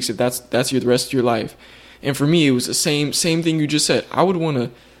 6 weeks if that's the rest of your life? And for me, it was the same thing you just said. I would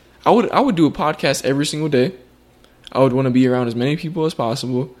do a podcast every single day. I would want to be around as many people as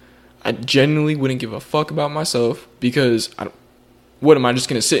possible. I genuinely wouldn't give a fuck about myself, because what am I just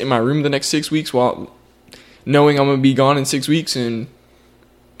going to sit in my room the next 6 weeks while knowing I'm going to be gone in 6 weeks and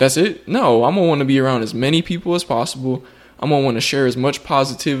that's it? No, I'm going to want to be around as many people as possible. I'm going to want to share as much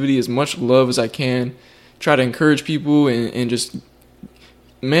positivity, as much love as I can, try to encourage people, and just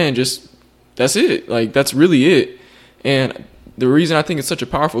that's it. Like, that's really it. And the reason I think it's such a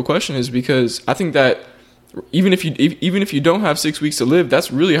powerful question is because I think that even if you don't have 6 weeks to live,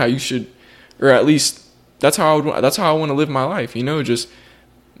 that's really how you should, or at least that's how I want to live my life. You know, just,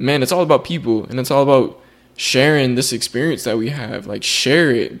 man, it's all about people, and it's all about sharing this experience that we have. Like, share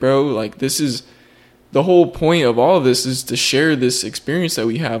it, bro. Like, this is the whole point of all of this, is to share this experience that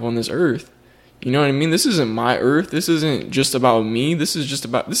we have on this earth. You know what I mean? This isn't my earth. This isn't just about me. This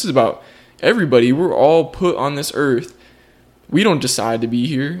is about everybody. We're all put on this earth. We don't decide to be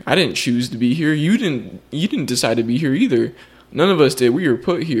here. I didn't choose to be here. You didn't decide to be here either. None of us did. We were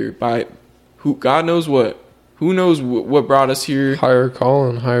put here by who, God knows what. Who knows what brought us here? Higher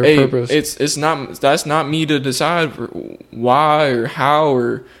calling, higher purpose. That's not me to decide for why or how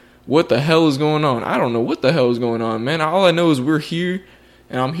or what the hell is going on. I don't know what the hell is going on, man. All I know is we're here,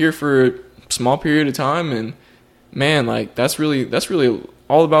 and I'm here for a small period of time, and man, like, that's really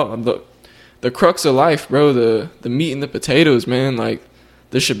all about the crux of life, bro. The meat and the potatoes, man. Like,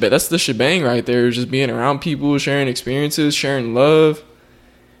 that's the shebang right there. Just being around people, sharing experiences, sharing love,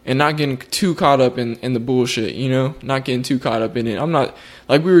 and not getting too caught up in the bullshit, you know? Not getting too caught up in it. I'm not,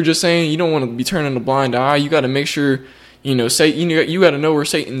 like we were just saying, you don't want to be turning a blind eye. You got to make sure, you know, you got to know where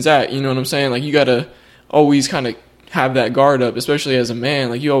Satan's at, you know what I'm saying? Like, you got to always kind of have that guard up, especially as a man.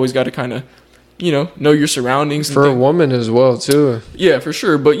 Like, you always got to kind of, know your surroundings. For a woman as well, too. Yeah, for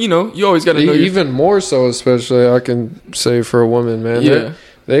sure. But, you always got to know. Even more so, especially, I can say for a woman, man. Yeah.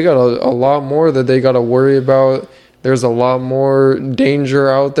 They got a lot more that they got to worry about. There's a lot more danger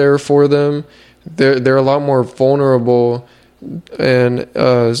out there for them. They're a lot more vulnerable and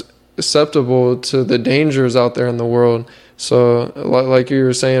susceptible to the dangers out there in the world. So, like you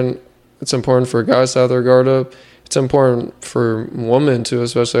were saying, it's important for guys to have their guard up. It's important for women to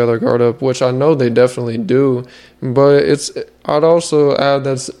especially have their guard up, which I know they definitely do. But I'd also add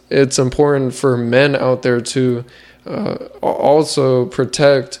that it's important for men out there to also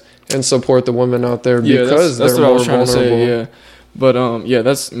protect and support the women out there, because that's what they're I was more trying vulnerable. to say. Yeah, but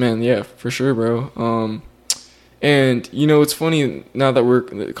that's, man, yeah, for sure, bro. And it's funny now that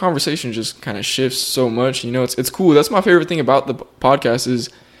the conversation just kind of shifts so much. It's cool. That's my favorite thing about the podcast is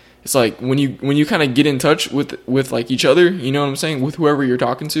it's like when you kind of get in touch with like each other, you know what I'm saying, with whoever you're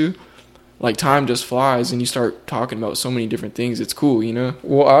talking to, like time just flies and you start talking about so many different things. It's cool,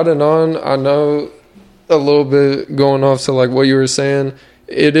 Well, out and on, I know a little bit going off to like what you were saying.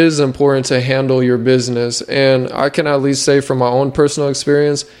 It is important to handle your business, and I can at least say from my own personal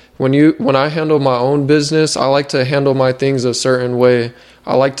experience, when I handle my own business, I like to handle my things a certain way.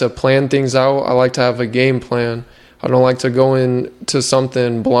 I like to plan things out. I like to have a game plan. I don't like to go into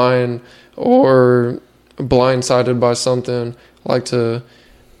something blind or blindsided by something. I like to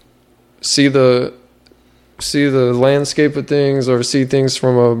see the landscape of things, or see things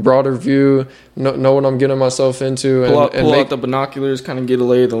from a broader view, know what I'm getting myself into, and pull out the binoculars, kind of get a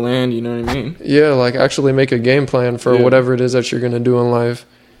lay of the land, you know what I mean? Yeah, like actually make a game plan for whatever it is that you're going to do in life.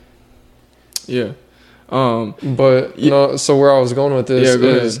 Yeah. But so where I was going with this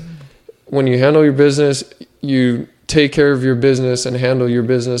is when you handle your business, you take care of your business and handle your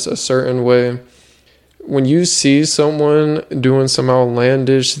business a certain way. When you see someone doing some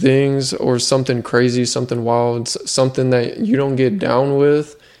outlandish things or something crazy, something wild, something that you don't get down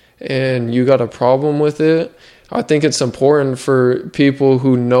with and you got a problem with it, I think it's important for people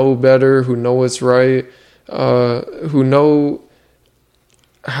who know better, who know what's right, who know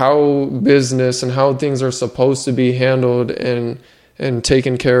how business and how things are supposed to be handled and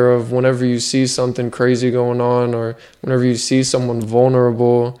taken care of. Whenever you see something crazy going on, or whenever you see someone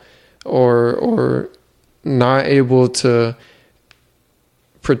vulnerable or not able to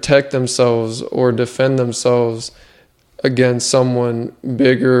protect themselves or defend themselves against someone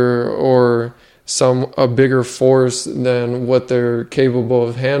bigger or a bigger force than what they're capable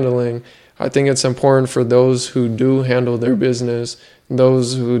of handling, I think it's important for those who do handle their business,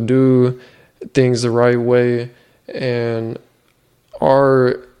 those who do things the right way and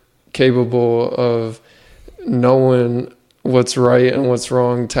are capable of knowing what's right and what's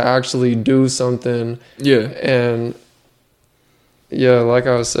wrong, to actually do something. Yeah. And like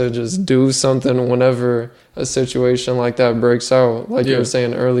I said, just do something whenever a situation like that breaks out. Like you were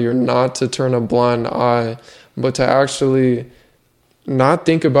saying earlier, not to turn a blind eye, but to actually not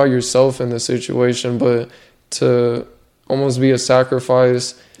think about yourself in the situation, but to almost be a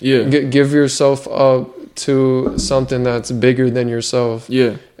sacrifice. Yeah. Give yourself up to something that's bigger than yourself.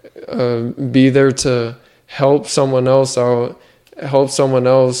 Yeah. Be there to help someone else out, help someone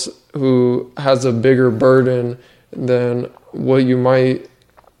else who has a bigger burden than what you might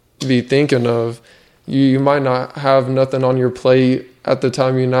be thinking of. You might not have nothing on your plate at the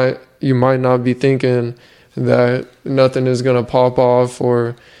time. You might not be thinking that nothing is going to pop off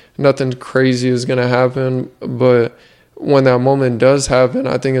or nothing crazy is going to happen. But when that moment does happen,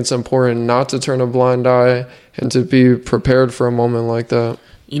 I think it's important not to turn a blind eye and to be prepared for a moment like that.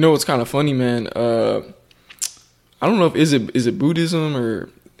 You know what's kind of funny, man? I don't know if is it Buddhism or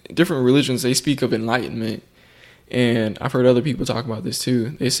different religions, they speak of enlightenment. And I've heard other people talk about this too.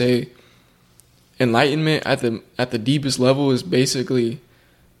 They say enlightenment at the deepest level is basically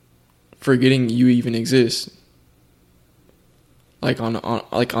forgetting you even exist. Like when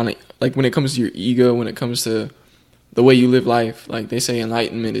it comes to your ego, when it comes to the way you live life, like they say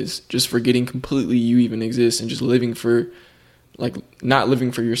enlightenment is just forgetting completely you even exist and just living for, like, not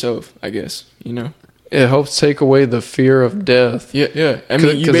living for yourself, I guess, It helps take away the fear of death. Yeah. I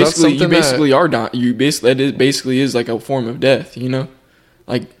mean, you basically is like a form of death,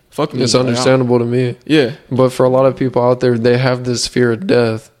 Like, fuck me. It's understandable to me. Yeah. But for a lot of people out there, they have this fear of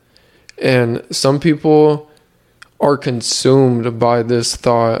death. And some people are consumed by this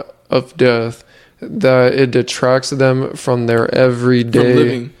thought of death, that it detracts them from their everyday... From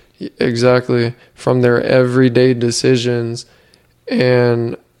living. Exactly. From their everyday decisions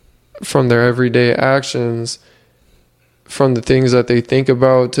and from their everyday actions, from the things that they think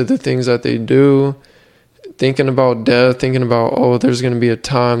about to the things that they do, thinking about death, thinking about, oh, there's going to be a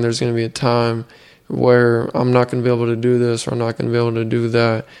time where I'm not going to be able to do this or I'm not going to be able to do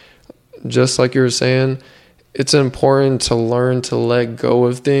that. Just like you were saying, it's important to learn to let go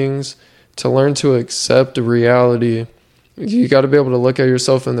of things, to learn to accept reality. You got to be able to look at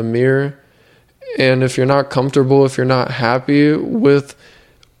yourself in the mirror. And if you're not comfortable, if you're not happy with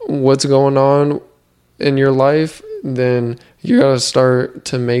what's going on in your life, then you got to start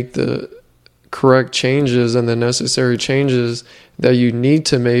to make the correct changes and the necessary changes that you need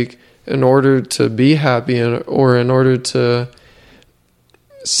to make in order to be happy or in order to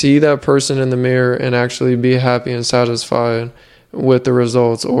see that person in the mirror and actually be happy and satisfied with the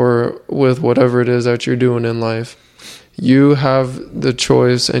results or with whatever it is that you're doing in life. You have the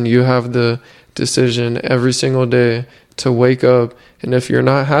choice and you have the decision every single day to wake up, and if you're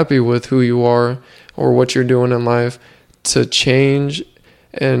not happy with who you are or what you're doing in life, to change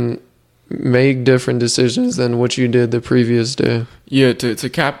and make different decisions than what you did the previous day. Yeah, to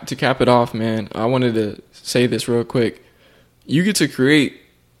cap it off, man, I wanted to say this real quick. You get to create,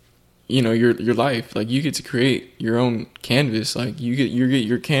 your life. Like, you get to create your own canvas. Like, you get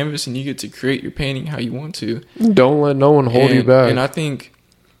your canvas and you get to create your painting how you want to. Don't let no one hold you back. And I think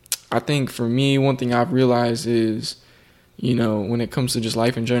for me, one thing I've realized is, when it comes to just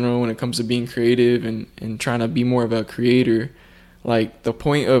life in general, when it comes to being creative and trying to be more of a creator, like, the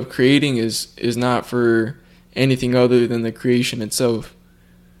point of creating is not for anything other than the creation itself.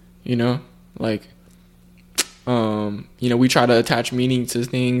 Like, we try to attach meaning to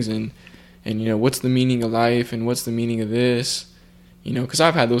things and what's the meaning of life and what's the meaning of this, because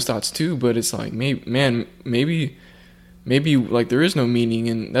I've had those thoughts too, but it's like, maybe like there is no meaning,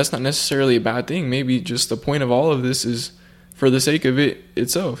 and that's not necessarily a bad thing. Maybe just the point of all of this is for the sake of it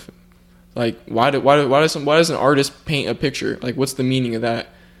itself. Like, why does an artist paint a picture? Like, what's the meaning of that?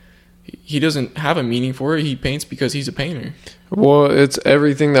 He doesn't have a meaning for it. He paints because he's a painter. Well, it's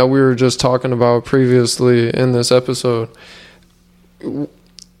everything that we were just talking about previously in this episode.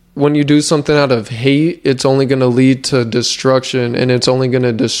 When you do something out of hate, it's only going to lead to destruction, and it's only going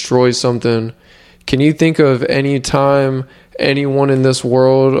to destroy something. Can you think of any time anyone in this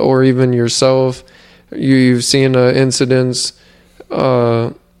world, or even yourself, you've seen an incident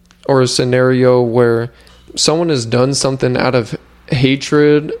or a scenario where someone has done something out of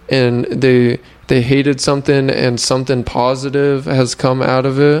hatred and they hated something and something positive has come out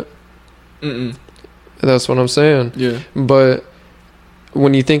of it? Mm-mm. That's what I'm saying. Yeah. But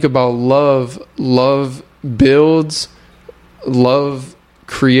when you think about love builds, love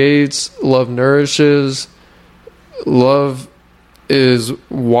creates, love nourishes, love is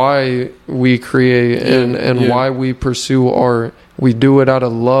why we create and why we pursue art. We do it out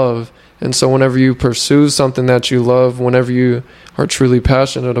of love. And so whenever you pursue something that you love, whenever you are truly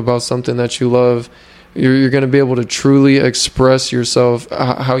passionate about something that you love, you're going to be able to truly express yourself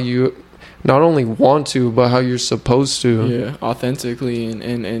how you not only want to, but how you're supposed to. Yeah, authentically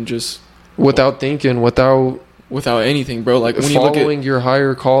and just without thinking, without anything, bro. Like, when following your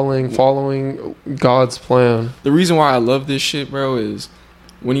higher calling, following God's plan. The reason why I love this shit, bro, is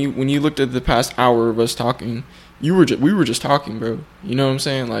when you looked at the past hour of us talking, we were just talking, bro. You know what I'm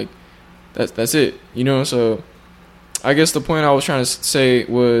saying? Like, that's it. So I guess the point I was trying to say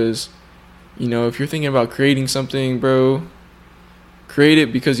was, if you're thinking about creating something, bro, create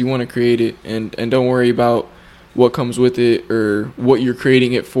it because you want to create it, and don't worry about what comes with it or what you're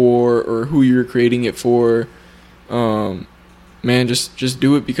creating it for or who you're creating it for. Man, just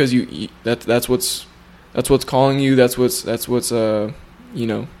do it because that's what's calling you. That's what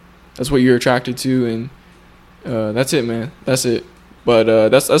you're attracted to, and that's it, man. That's it. But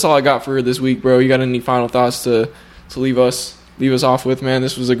that's all I got for this week, bro. You got any final thoughts to leave us off with, man?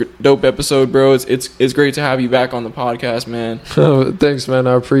 This was a dope episode, bro. It's great to have you back on the podcast, man. Thanks, man.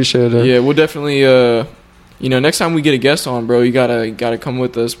 I appreciate it. Yeah, we'll definitely next time we get a guest on, bro, you gotta come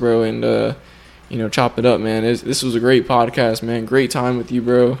with us, bro, and chop it up, man. This was a great podcast, man. Great time with you,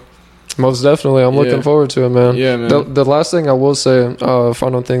 bro. Most definitely. I'm looking forward to it, man. Yeah, man. The last thing I will say,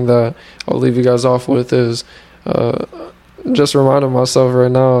 final thing that I'll leave you guys off with is, just reminding myself right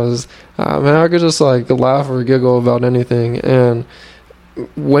now is, man, I could just like laugh or giggle about anything. And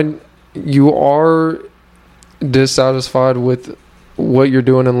when you are dissatisfied with what you're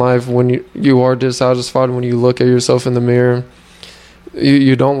doing in life, when you are dissatisfied when you look at yourself in the mirror,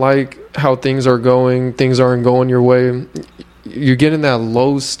 you don't like how things aren't going your way, you get in that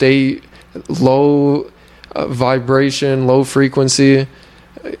low state, low vibration, low frequency,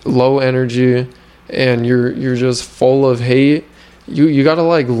 low energy, and you're just full of hate. You gotta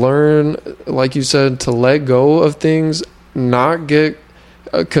like learn, like you said, to let go of things, not get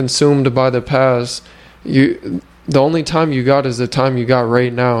consumed by the past, the only time you got is the time you got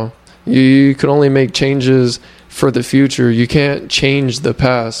right now. You can only make changes for the future. You can't change the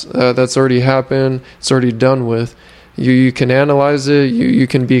past. That's already happened. It's already done with. You can analyze it. You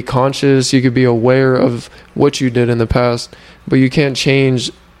can be conscious. You can be aware of what you did in the past, but you can't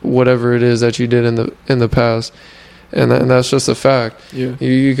change whatever it is that you did in the past. And that's just a fact. Yeah.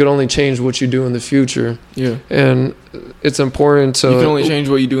 You could only change what you do in the future. Yeah. And it's important to... You can only change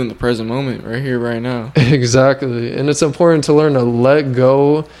what you do in the present moment, right here, right now. Exactly. And it's important to learn to let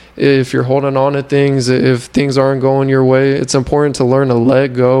go if you're holding on to things, if things aren't going your way. It's important to learn to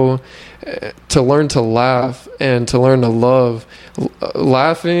let go, to learn to laugh, and to learn to love.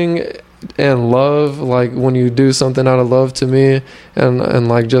 Laughing and love, like when you do something out of love to me, and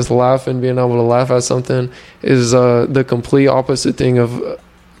like just laughing, being able to laugh at something is the complete opposite thing of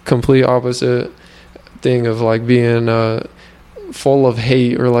like being full of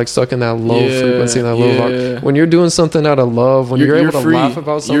hate or like stuck in that low frequency, that low vibe. When you're doing something out of love, when you're able to laugh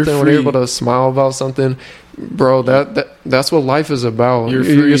about something, when you're able to smile about something, bro, that's what life is about.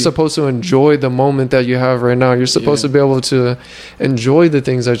 You're supposed to enjoy the moment that you have right now. You're supposed to be able to enjoy the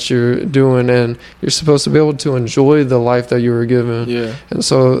things that you're doing, and you're supposed to be able to enjoy the life that you were given. Yeah. And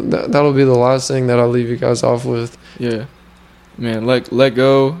so that'll be the last thing that I'll leave you guys off with. Yeah. Man, let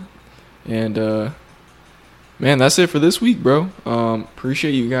go. And man, that's it for this week, bro.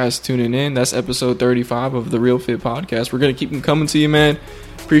 Appreciate you guys tuning in. That's episode 35 of the Real Fit Podcast. We're going to keep them coming to you, man.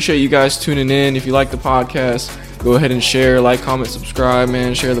 Appreciate you guys tuning in. If you like the podcast, go ahead and share, like, comment, subscribe,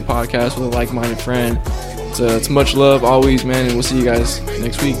 man. Share the podcast with a like-minded friend. It's much love always, man, and we'll see you guys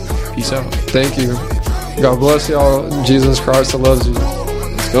next week. Peace out. Thank you. God bless y'all. Jesus Christ loves you.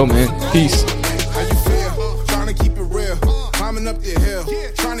 Let's go, man. Peace. How you feel? Trying to keep it real. Climbing up the hill.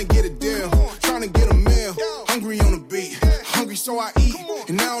 Trying to get a deal. Trying to get a meal. Hungry on the beat. Hungry so I eat.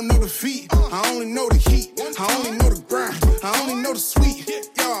 And I don't know the feet. I only know the heat. I only know the grind. I only know the sweet.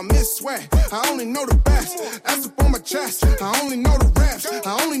 Yo, I miss sweat. I only know the best. That's up on my chest. I only know the reps.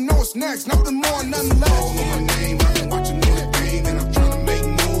 I only know what's next. Nothing more, nothing less. Know my name. I've been watching